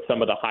cope with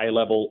some of the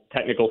high-level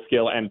technical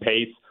skill and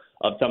pace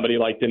of somebody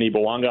like Denis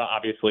Bouanga.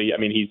 Obviously, I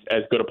mean, he's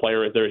as good a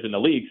player as there is in the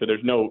league, so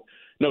there's no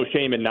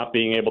shame in not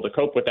being able to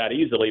cope with that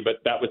easily,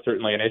 but that was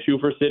certainly an issue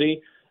for City.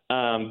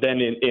 Then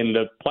in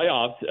the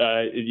playoffs,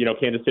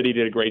 Kansas City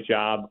did a great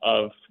job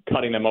of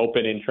cutting them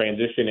open in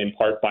transition, in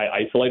part by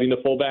isolating the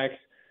fullbacks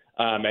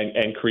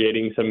and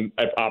creating some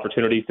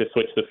opportunities to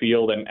switch the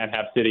field and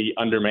have City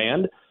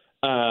undermanned.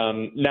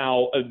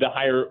 Now, the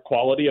higher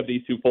quality of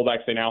these 2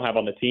 fullbacks they now have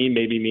on the team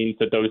maybe means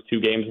that those 2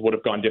 games would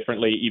have gone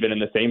differently even in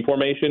the same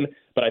formation.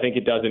 But I think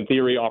it does, in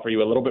theory, offer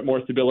you a little bit more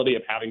stability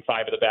of having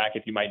 5 at the back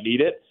if you might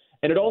need it.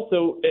 And it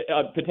also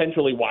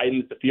potentially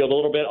widens the field a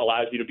little bit,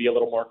 allows you to be a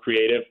little more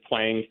creative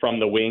playing from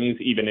the wings,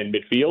 even in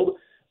midfield.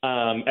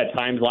 At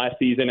times last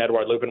season,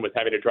 Edouard Lupin was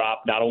having to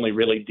drop not only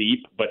really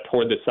deep, but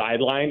toward the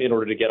sideline in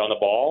order to get on the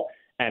ball.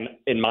 And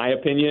in my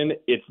opinion,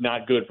 it's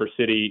not good for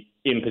City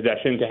in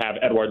possession to have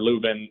Edouard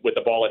Lupin with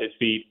the ball at his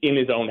feet in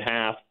his own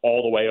half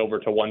all the way over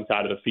to one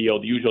side of the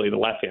field, usually the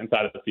left-hand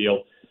side of the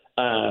field.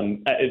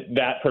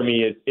 That, for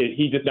me,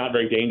 he's just not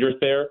very dangerous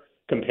there,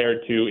 compared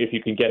to if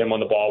you can get him on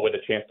the ball with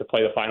a chance to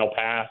play the final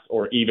pass,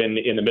 or even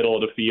in the middle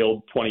of the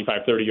field,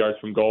 25, 30 yards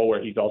from goal,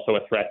 where he's also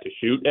a threat to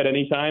shoot at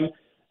any time.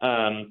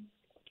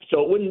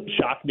 So it wouldn't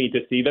shock me to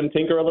see them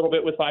tinker a little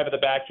bit with 5 at the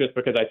back, just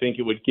because I think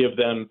it would give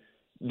them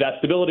that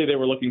stability they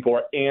were looking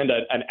for and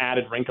an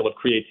added wrinkle of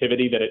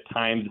creativity that at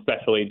times,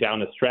 especially down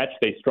the stretch,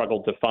 they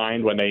struggled to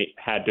find when they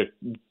had to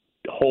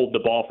hold the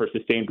ball for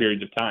sustained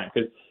periods of time.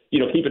 Because,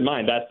 keep in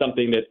mind, that's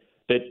something that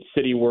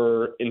City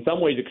were in some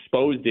ways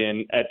exposed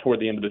toward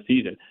the end of the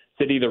season.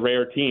 City, the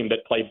rare team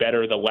that play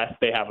better the less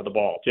they have of the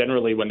ball.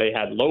 Generally, when they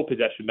had low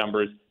possession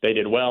numbers, they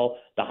did well.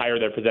 The higher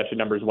their possession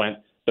numbers went,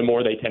 the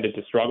more they tended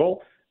to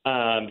struggle.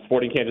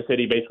 Sporting Kansas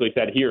City basically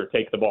said, here,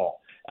 take the ball.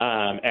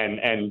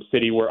 And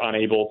City were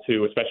unable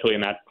to, especially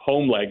in that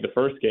home leg, the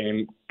first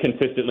game,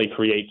 consistently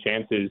create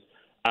chances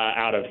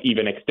out of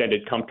even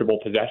extended, comfortable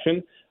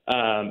possession.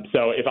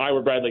 So if I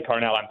were Bradley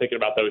Carnell, I'm thinking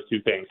about those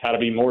 2 things: how to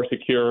be more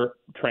secure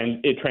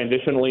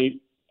transitionally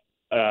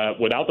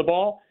without the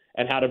ball,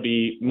 and how to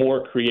be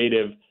more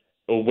creative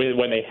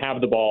when they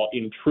have the ball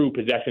in true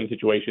possession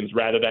situations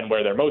rather than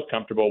where they're most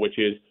comfortable, which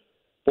is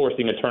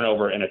forcing a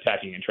turnover and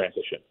attacking in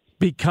transition.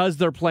 Because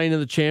they're playing in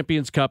the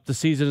Champions Cup, the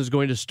season is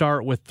going to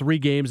start with 3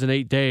 games in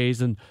 8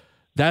 days, and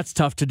that's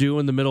tough to do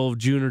in the middle of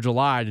June or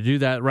July. To do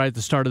that right at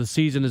the start of the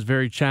season is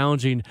very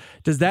challenging.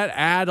 Does that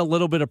add a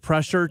little bit of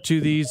pressure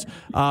to these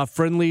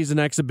friendlies and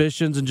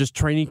exhibitions and just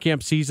training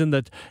camp season,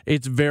 that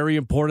it's very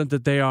important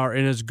that they are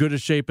in as good a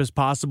shape as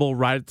possible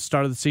right at the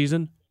start of the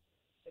season?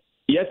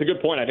 Yeah, it's a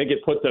good point. I think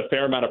it puts a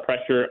fair amount of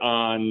pressure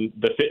on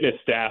the fitness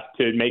staff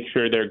to make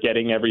sure they're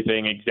getting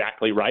everything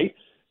exactly right,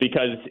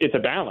 because it's a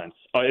balance.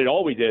 It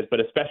always is, but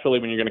especially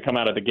when you're going to come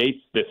out of the gates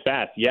this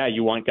fast. Yeah,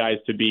 you want guys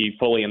to be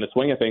fully in the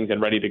swing of things and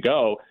ready to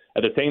go.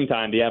 At the same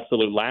time, the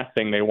absolute last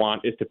thing they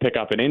want is to pick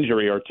up an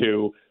injury or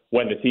 2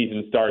 when the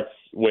season starts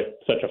with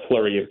such a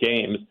flurry of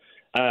games.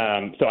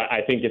 So I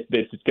think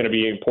it's going to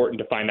be important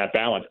to find that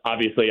balance.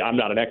 Obviously, I'm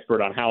not an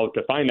expert on how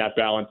to find that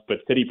balance, but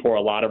City pour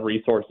a lot of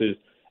resources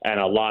and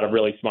a lot of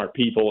really smart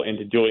people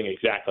into doing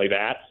exactly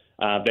that.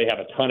 They have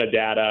a ton of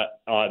data.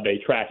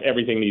 They track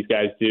everything these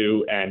guys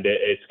do, and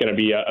it's going to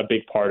be a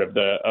big part of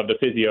the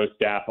physio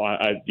staff,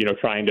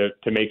 trying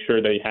to make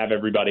sure they have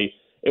everybody,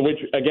 which,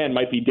 again,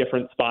 might be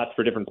different spots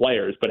for different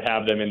players, but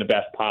have them in the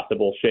best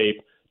possible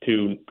shape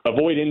to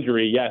avoid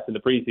injury, yes, in the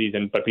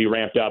preseason, but be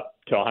ramped up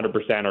to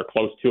 100% or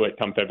close to it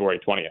come February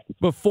 20th.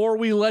 Before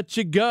we let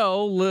you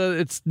go,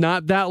 it's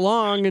not that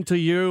long until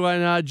you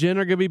and Jen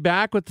are going to be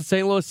back with the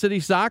St. Louis City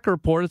Soccer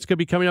Report. It's going to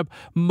be coming up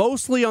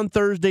mostly on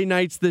Thursday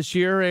nights this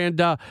year, and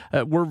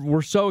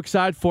we're so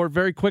excited for it.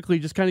 Very quickly,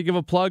 just kind of give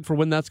a plug for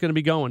when that's going to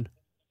be going.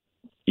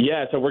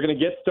 Yeah, so we're going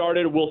to get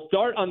started. We'll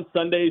start on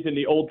Sundays in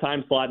the old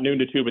time slot, noon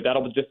to 2, but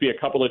that'll just be a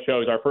couple of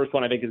shows. Our first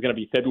one, I think, is going to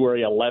be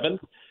February 11th.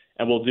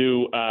 And we'll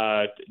do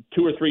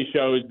 2 or 3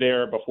 shows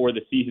there before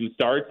the season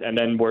starts. And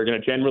then we're going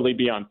to generally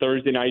be on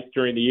Thursday nights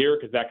during the year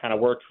because that kind of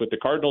works with the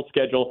Cardinals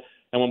schedule.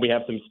 And when we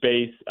have some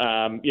space,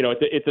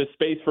 it's a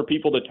space for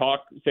people to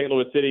talk St.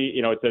 Louis City.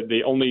 It's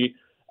the only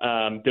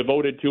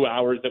devoted 2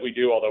 hours that we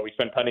do, although we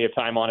spend plenty of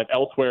time on it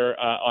elsewhere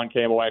on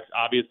KMOX.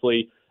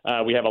 Obviously,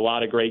 we have a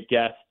lot of great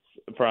guests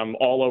from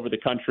all over the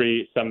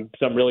country,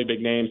 some really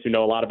big names who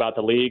know a lot about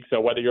the league.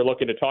 So whether you're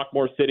looking to talk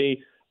more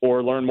City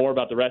or learn more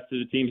about the rest of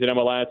the teams in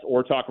MLS,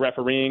 or talk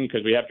refereeing,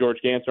 because we have George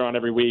Ganser on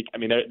every week. I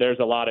mean, there's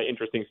a lot of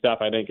interesting stuff,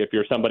 I think, if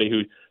you're somebody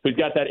who's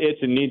got that itch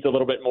and needs a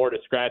little bit more to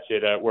scratch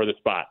it, we're the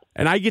spot.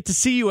 And I get to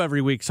see you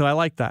every week, so I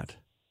like that.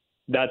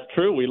 That's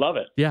true. We love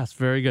it. Yes,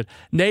 very good.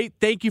 Nate,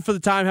 thank you for the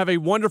time. Have a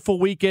wonderful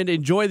weekend.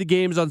 Enjoy the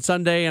games on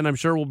Sunday, and I'm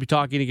sure we'll be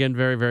talking again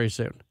very, very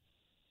soon.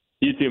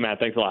 You too, Matt.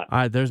 Thanks a lot. All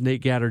right, there's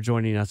Nate Gatter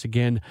joining us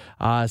again.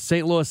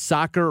 St. Louis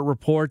Soccer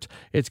Report.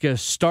 It's going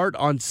to start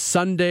on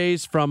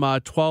Sundays from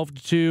 12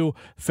 to 2,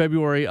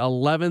 February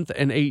 11th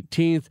and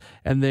 18th.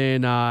 And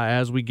then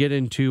as we get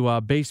into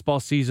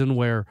baseball season,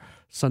 where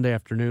Sunday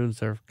afternoons,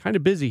 they're kind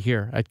of busy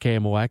here at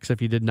KMOX.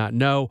 If you did not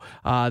know,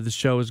 the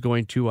show is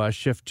going to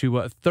shift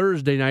to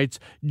Thursday nights,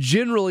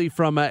 generally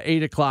from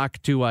 8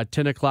 o'clock to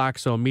 10 o'clock.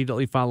 So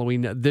immediately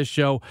following this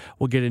show,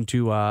 we'll get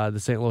into the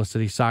St. Louis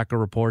City Soccer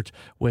Report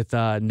with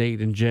Nate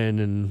and Jen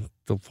and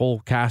the full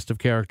cast of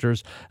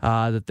characters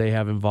that they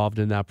have involved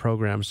in that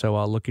program.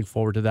 So looking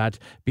forward to that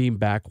being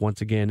back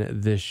once again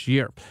this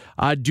year.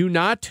 Do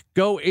not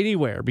go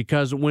anywhere,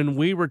 because when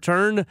we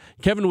return,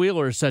 Kevin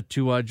Wheeler is set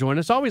to join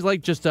us. Always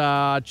like just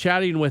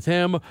chatting with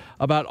him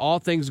about all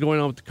things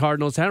going on with the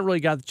Cardinals. Haven't really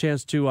got the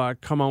chance to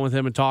come on with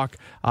him and talk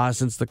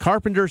since the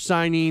Carpenter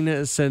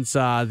signing, since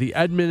the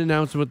Edman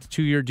announcement with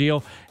the 2-year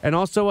deal, and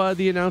also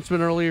the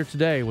announcement earlier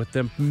today with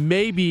them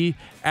maybe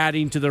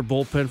adding to their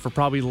bullpen for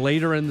probably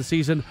later in the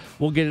season.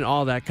 We'll get into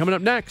all that coming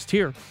up next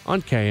here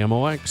on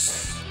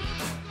KMOX.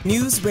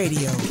 News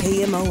Radio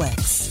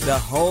KMOX, the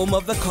home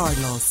of the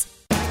Cardinals.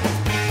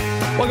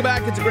 Welcome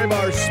back. It's a Gray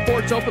Bar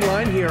Sports Open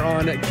Line here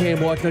on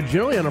KMOX. Now,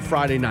 generally on a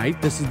Friday night,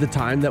 this is the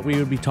time that we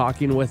would be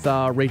talking with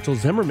Rachel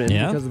Zimmerman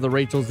because of the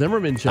Rachel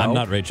Zimmerman Show. I'm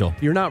not Rachel.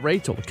 You're not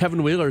Rachel.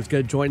 Kevin Wheeler is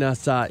going to join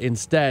us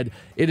instead.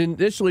 It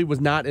initially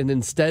was not an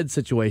instead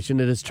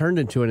situation. It has turned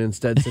into an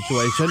instead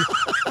situation.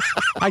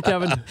 Hi,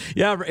 Kevin.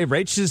 Yeah,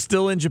 Rach is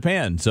still in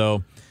Japan,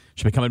 so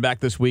she'll be coming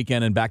back this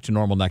weekend and back to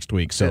normal next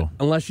week. So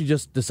unless she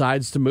just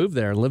decides to move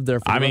there and live there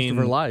for the rest of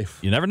her life.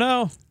 You never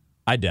know.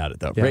 I doubt it,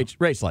 though. Yeah.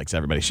 Rach likes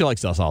everybody. She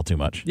likes us all too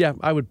much. Yeah,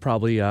 I would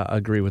probably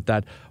agree with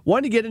that.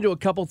 Wanted to get into a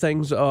couple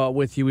things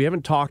with you. We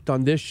haven't talked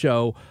on this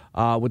show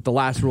with the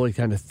last really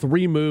kind of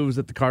 3 moves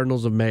that the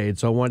Cardinals have made,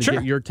 so I wanted to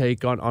get your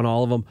take on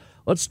all of them.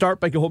 Let's start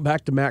by going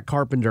back to Matt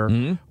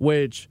Carpenter,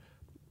 which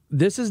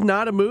this is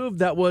not a move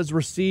that was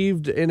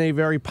received in a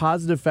very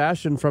positive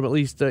fashion from at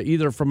least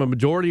either from a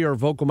majority or a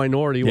vocal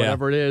minority,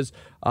 whatever it is.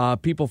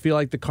 People feel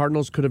like the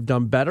Cardinals could have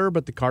done better,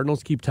 but the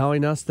Cardinals keep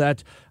telling us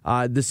that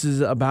this is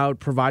about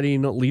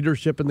providing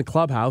leadership in the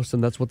clubhouse,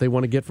 and that's what they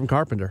want to get from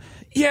Carpenter.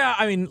 Yeah,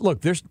 I mean,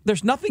 look,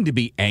 there's nothing to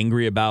be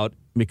angry about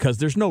because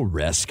there's no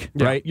risk,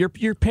 right?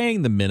 You're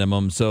paying the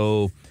minimum,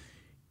 so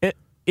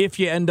if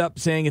you end up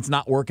saying it's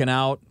not working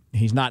out,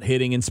 he's not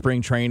hitting in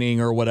spring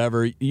training or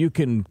whatever, you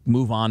can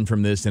move on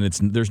from this,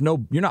 and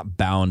you're not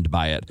bound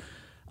by it.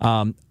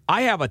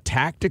 I have a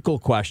tactical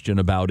question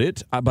about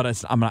it,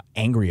 but I'm not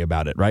angry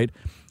about it, right?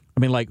 I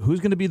mean, like, who's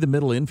going to be the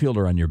middle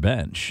infielder on your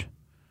bench?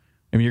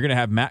 I mean, you're going to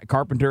have Matt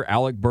Carpenter,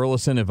 Alec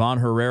Burleson, Ivan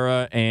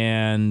Herrera,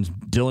 and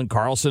Dylan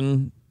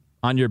Carlson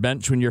on your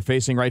bench when you're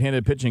facing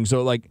right-handed pitching.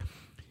 So, like,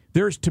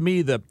 there's, to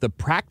me, the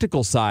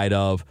practical side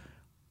of,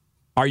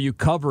 are you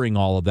covering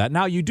all of that?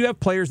 Now, you do have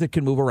players that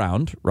can move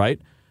around,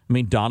 right? I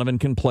mean, Donovan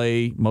can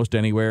play most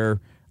anywhere,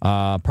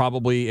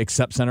 probably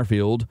except center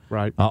field.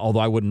 Right.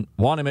 Although I wouldn't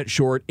want him at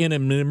short. In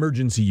an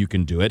emergency, you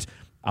can do it.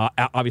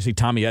 Obviously,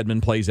 Tommy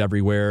Edman plays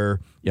everywhere.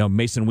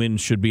 Mason Wynn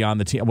should be on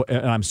the team,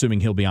 and I'm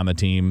assuming he'll be on the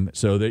team.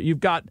 So that you've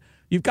got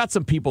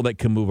some people that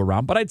can move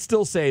around. But I'd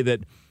still say that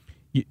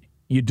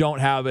you don't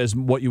have as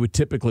what you would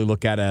typically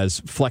look at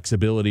as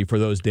flexibility for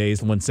those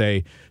days when,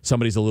 say,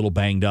 somebody's a little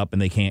banged up and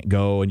they can't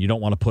go, and you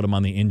don't want to put them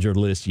on the injured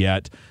list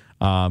yet.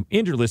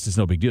 Injured list is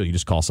no big deal. You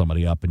just call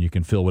somebody up and you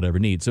can fill whatever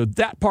need. So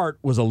that part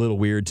was a little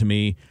weird to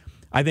me.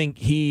 I think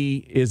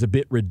he is a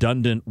bit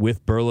redundant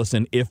with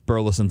Burleson if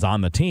Burleson's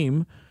on the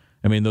team.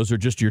 I mean, those are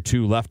just your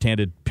two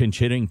left-handed pinch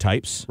hitting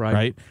types,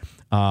 right?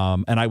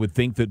 And I would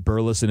think that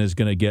Burleson is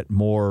going to get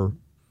more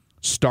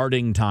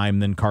starting time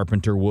than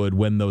Carpenter would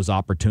when those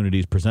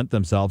opportunities present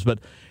themselves. But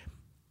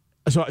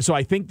so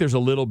I think there's a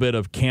little bit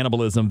of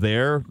cannibalism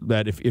there,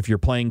 that if you're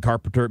playing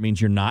Carpenter, it means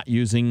you're not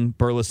using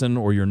Burleson,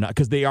 or you're not,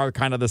 because they are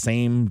kind of the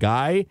same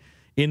guy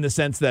in the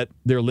sense that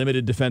they're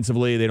limited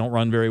defensively. They don't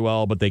run very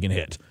well, but they can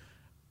hit.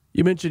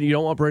 You mentioned you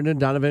don't want Brendan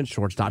Donovan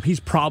shortstop. He's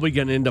probably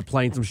going to end up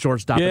playing some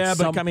shortstop at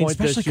some point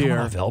especially this year.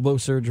 Coming off elbow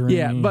surgery.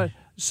 Yeah, but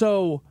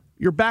so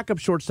your backup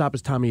shortstop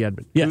is Tommy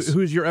Edman,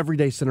 who's your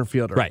everyday center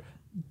fielder. Right.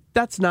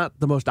 That's not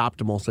the most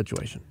optimal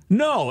situation.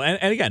 No,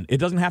 and again, it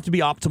doesn't have to be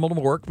optimal to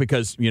work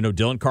because,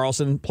 Dylan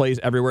Carlson plays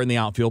everywhere in the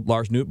outfield.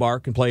 Lars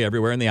Nootbaar can play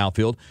everywhere in the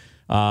outfield.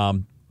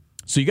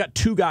 So you got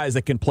two guys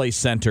that can play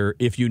center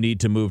if you need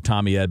to move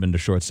Tommy Edman to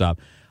shortstop.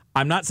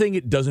 I'm not saying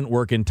it doesn't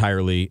work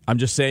entirely. I'm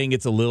just saying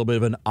it's a little bit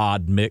of an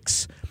odd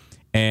mix.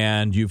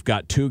 And you've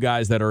got two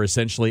guys that are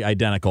essentially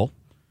identical,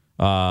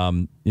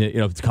 coming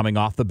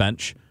off the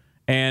bench.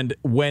 And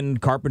when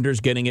Carpenter's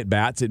getting at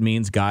bats, it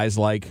means guys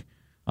like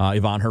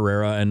Ivan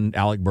Herrera and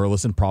Alec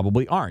Burleson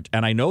probably aren't.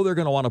 And I know they're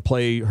going to want to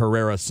play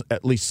Herrera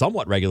at least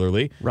somewhat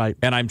regularly. Right.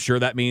 And I'm sure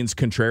that means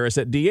Contreras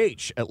at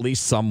DH at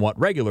least somewhat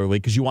regularly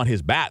because you want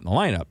his bat in the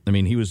lineup. I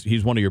mean,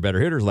 he's one of your better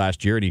hitters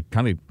last year, and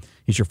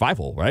he's your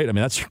five-hole, right? I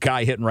mean, that's your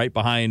guy hitting right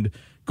behind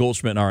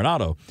Goldschmidt and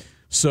Arenado.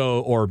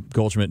 Or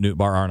Goldschmidt,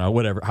 Nootbaar,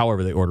 Arenado,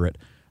 however they order it.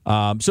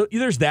 So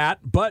there's that.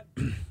 But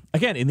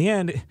again, in the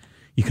end,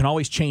 you can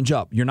always change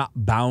up. You're not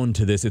bound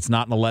to this. It's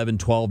not an $11,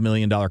 $12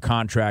 million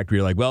contract where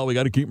you're like, well, we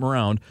got to keep him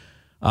around.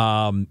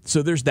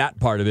 So there's that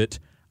part of it.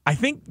 I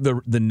think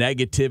the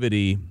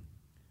negativity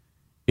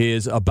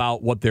is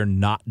about what they're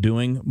not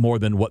doing more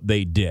than what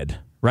they did,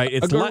 right?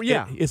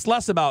 It's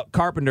less about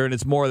Carpenter, and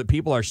it's more that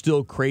people are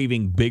still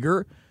craving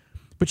bigger,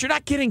 but you're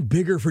not getting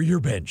bigger for your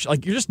bench.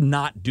 Like, you're just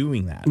not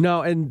doing that.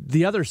 No, and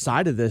the other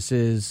side of this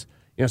is,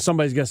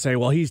 somebody's going to say,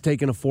 well, he's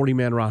taking a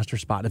 40-man roster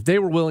spot. If they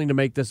were willing to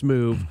make this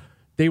move,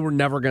 they were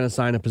never going to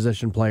sign a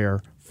position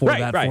player for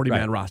that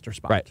 40-man roster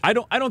spot. Right. I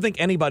don't think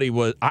anybody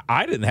was.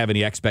 I didn't have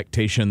any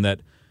expectation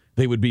that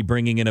they would be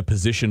bringing in a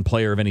position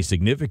player of any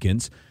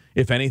significance.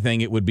 If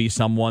anything, it would be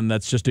someone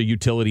that's just a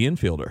utility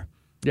infielder.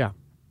 Yeah.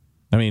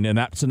 I mean, and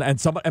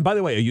by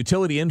the way, a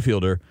utility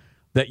infielder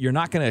that you're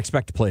not going to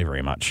expect to play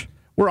very much.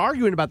 We're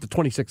arguing about the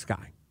 26th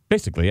guy.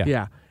 Basically, yeah.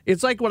 Yeah.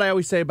 It's like what I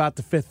always say about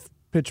the fifth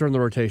pitcher in the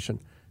rotation.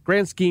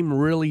 Grand scheme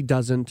really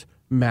doesn't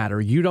matter.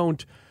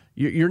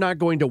 You're not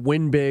going to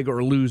win big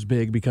or lose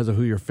big because of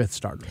who your fifth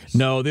starter is.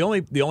 No, the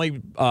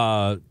only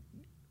I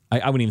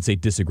wouldn't even say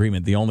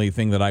disagreement. The only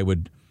thing that I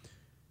would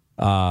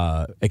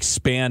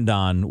expand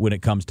on when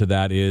it comes to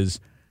that is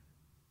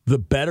the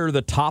better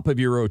the top of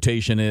your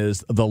rotation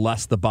is, the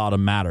less the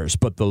bottom matters.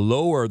 But the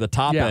lower the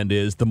top end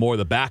is, the more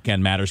the back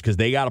end matters because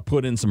they got to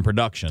put in some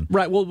production.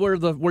 Right. Well, where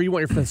you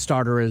want your fifth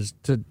starter is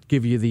to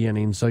give you the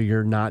inning so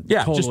you're not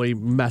totally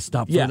messed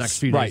up for the next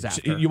few days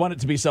after. You want it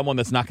to be someone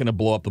that's not going to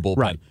blow up the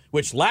bullpen,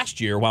 which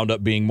last year wound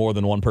up being more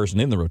than one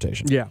person in the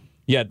rotation. Yeah.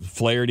 Yeah,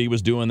 Flaherty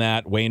was doing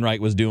that. Wainwright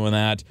was doing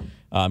that.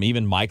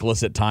 Even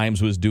Michaelis at times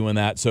was doing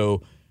that.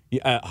 So,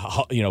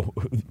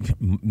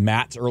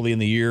 Matt's early in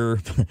the year,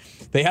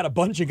 they had a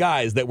bunch of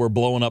guys that were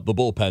blowing up the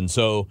bullpen.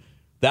 So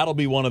that'll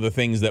be one of the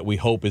things that we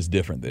hope is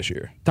different this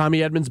year. Tommy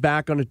Edman's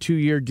back on a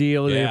 2-year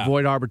deal. They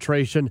avoid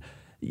arbitration.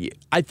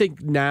 I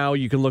think now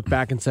you can look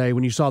back and say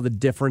when you saw the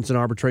difference in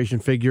arbitration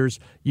figures,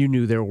 you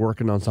knew they were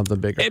working on something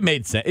bigger. It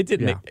made sense. It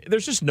did make.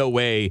 There's just no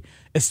way,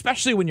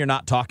 especially when you're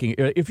not talking.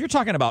 If you're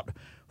talking about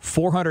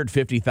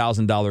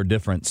 $450,000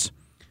 difference,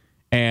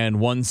 and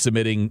one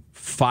submitting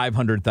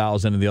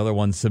 $500,000 and the other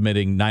one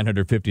submitting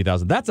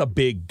 $950,000. That's a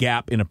big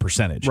gap in a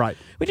percentage. Right.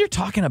 When you're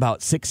talking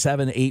about $6,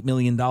 $7, $8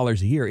 million a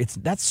year,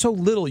 that's so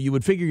little.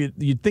 You'd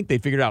think they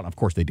figured it out. And of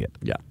course they did.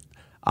 Yeah.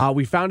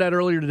 We found out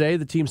earlier today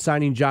the team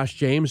signing Josh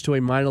James to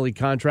a minor league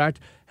contract.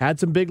 Had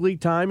some big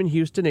league time in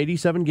Houston,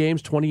 87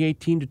 games,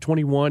 2018 to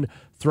 21.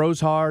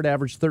 Throws hard,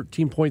 averaged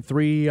 13.3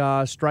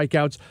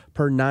 strikeouts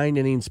per 9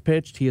 innings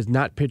pitched. He has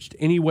not pitched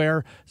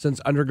anywhere since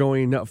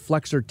undergoing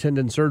flexor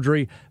tendon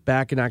surgery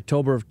back in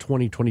October of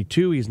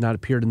 2022. He has not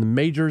appeared in the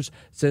majors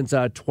since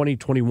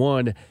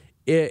 2021.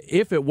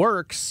 If it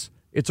works,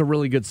 it's a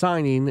really good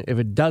signing. If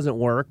it doesn't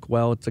work,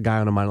 well, it's a guy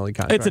on a minor league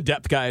contract. It's a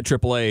depth guy at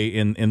AAA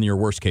in your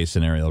worst case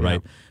scenario,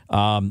 right?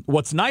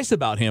 What's nice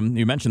about him,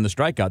 you mentioned the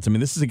strikeouts. I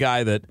mean, this is a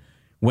guy that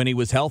when he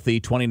was healthy,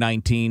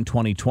 2019,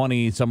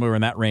 2020, somewhere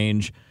in that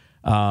range,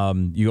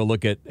 you go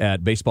look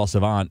at Baseball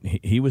Savant,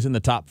 he was in the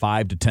top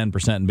 5 to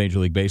 10% in Major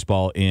League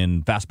Baseball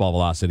in fastball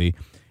velocity,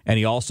 and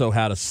he also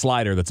had a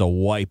slider that's a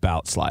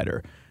wipeout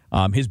slider.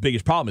 His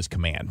biggest problem is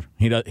command.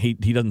 He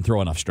doesn't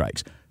throw enough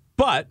strikes.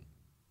 But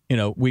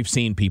we've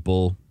seen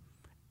people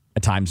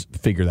at times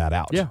figure that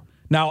out. Yeah.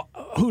 Now,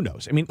 who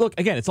knows? I mean, look,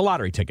 again, it's a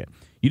lottery ticket.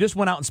 You just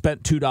went out and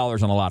spent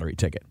 $2 on a lottery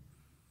ticket.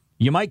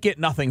 You might get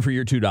nothing for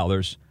your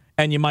 $2,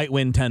 and you might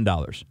win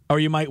 $10, or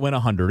you might win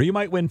 $100, or you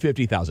might win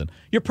 $50,000.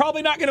 You're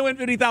probably not going to win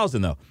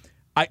 $50,000, though.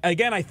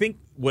 I think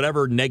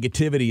whatever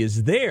negativity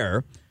is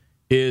there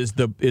is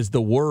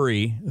the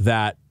worry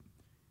that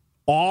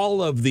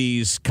all of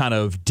these kind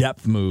of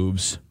depth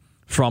moves,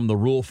 from the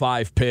Rule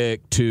 5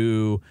 pick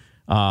to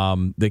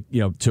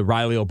to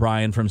Riley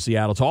O'Brien from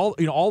Seattle,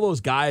 to all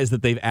those guys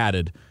that they've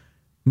added,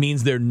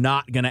 means they're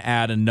not going to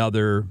add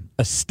another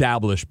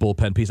established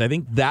bullpen piece. I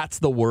think that's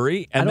the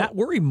worry, and that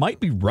worry might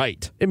be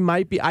right. It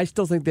might be. I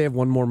still think they have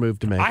one more move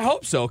to make. I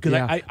hope so,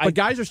 because but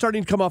guys are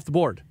starting to come off the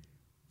board.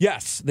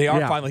 Yes, they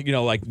are finally.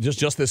 Like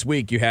just this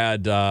week, you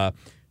had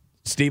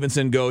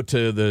Stevenson go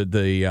to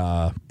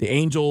the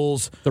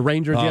Angels. The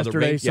Rangers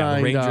yesterday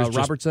signed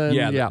Robertson.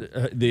 John.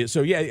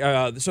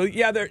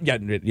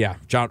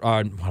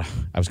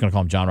 I was going to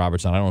call him John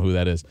Robertson. I don't know who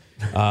that is.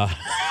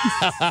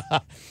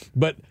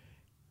 But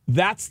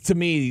that's, to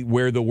me,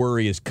 where the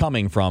worry is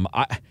coming from.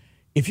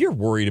 If you're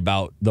worried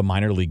about the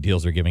minor league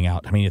deals they're giving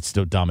out, I mean, it's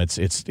still dumb.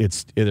 It's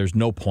there's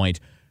no point.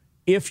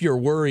 If your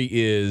worry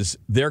is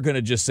they're going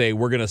to just say,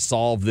 we're going to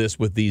solve this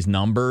with these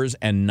numbers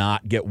and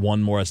not get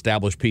one more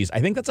established piece, I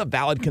think that's a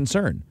valid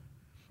concern.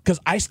 Because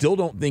I still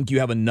don't think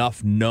you have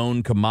enough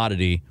known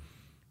commodity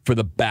for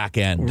the back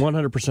end.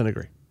 100%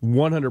 agree.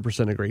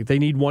 100% agree. They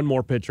need one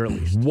more pitcher at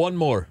least. One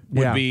more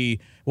would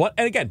be what?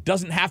 And again,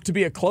 doesn't have to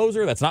be a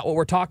closer. That's not what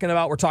we're talking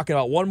about. We're talking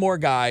about one more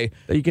guy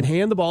that you can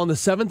hand the ball in the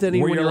seventh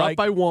inning when you're up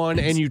by one,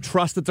 and you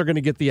trust that they're going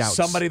to get the outs.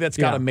 Somebody that's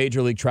got a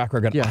major league track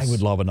record. Yes. I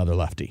would love another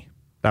lefty.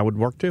 That would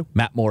work too.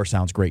 Matt Moore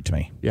sounds great to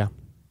me. Yeah.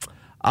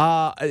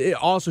 It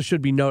also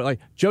should be noted, like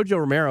Jojo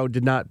Romero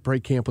did not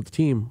break camp with the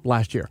team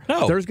last year.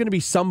 No. There's going to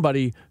be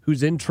somebody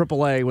who's in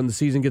AAA when the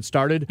season gets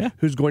started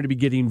who's going to be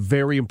getting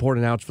very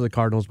important outs for the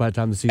Cardinals by the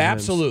time the season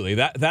ends. Absolutely.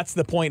 That's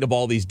the point of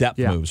all these depth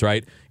moves,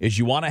 right? Is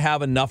you want to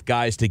have enough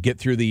guys to get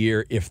through the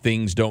year if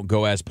things don't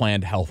go as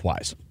planned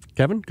health-wise.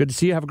 Kevin, good to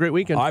see you. Have a great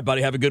weekend. All right,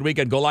 buddy. Have a good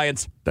weekend. Go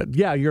Lions.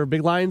 You're a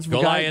big Lions guy.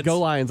 Lions. Go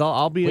Lions.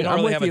 I'll be. We don't I'm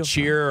really with have you. a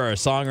cheer or a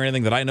song or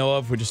anything that I know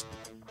of.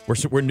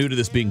 We're new to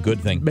this being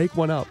good thing. Make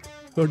one up.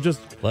 Or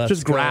just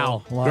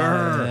growl.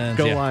 Lions.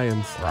 Go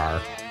Lions.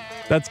 Rawr.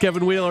 That's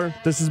Kevin Wheeler.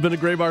 This has been a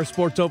Gray Bar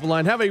Sports Open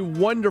Line. Have a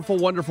wonderful,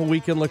 wonderful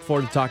weekend. Look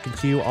forward to talking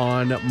to you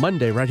on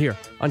Monday right here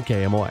on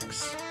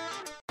KMOX.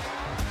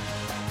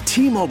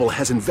 T-Mobile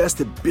has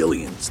invested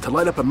billions to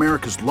light up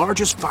America's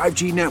largest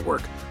 5G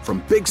network,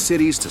 from big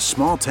cities to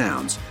small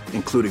towns,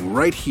 including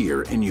right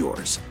here in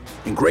yours.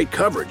 And great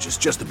coverage is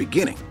just the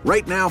beginning.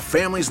 Right now,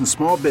 families and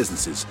small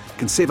businesses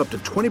can save up to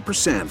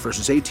 20%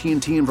 versus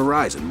AT&T and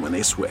Verizon when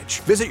they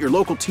switch. Visit your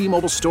local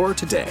T-Mobile store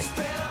today.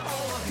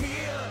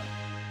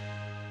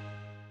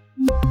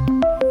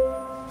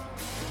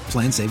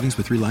 Plan savings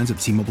with 3 lines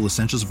of T-Mobile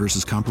Essentials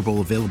versus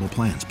comparable available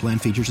plans. Plan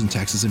features and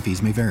taxes and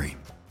fees may vary.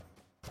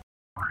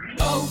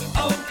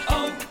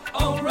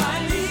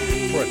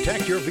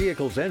 Protect your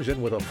vehicle's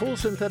engine with a full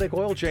synthetic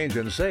oil change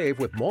and save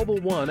with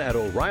Mobil 1 at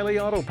O'Reilly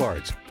Auto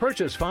Parts.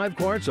 Purchase 5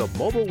 quarts of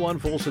Mobil 1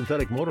 full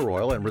synthetic motor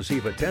oil and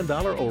receive a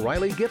 $10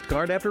 O'Reilly gift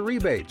card after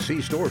rebate.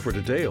 See store for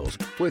details.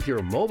 With your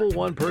Mobil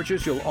 1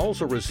 purchase, you'll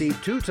also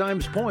receive 2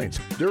 times points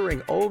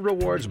during O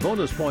Rewards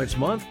Bonus Points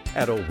Month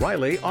at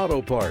O'Reilly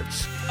Auto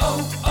Parts.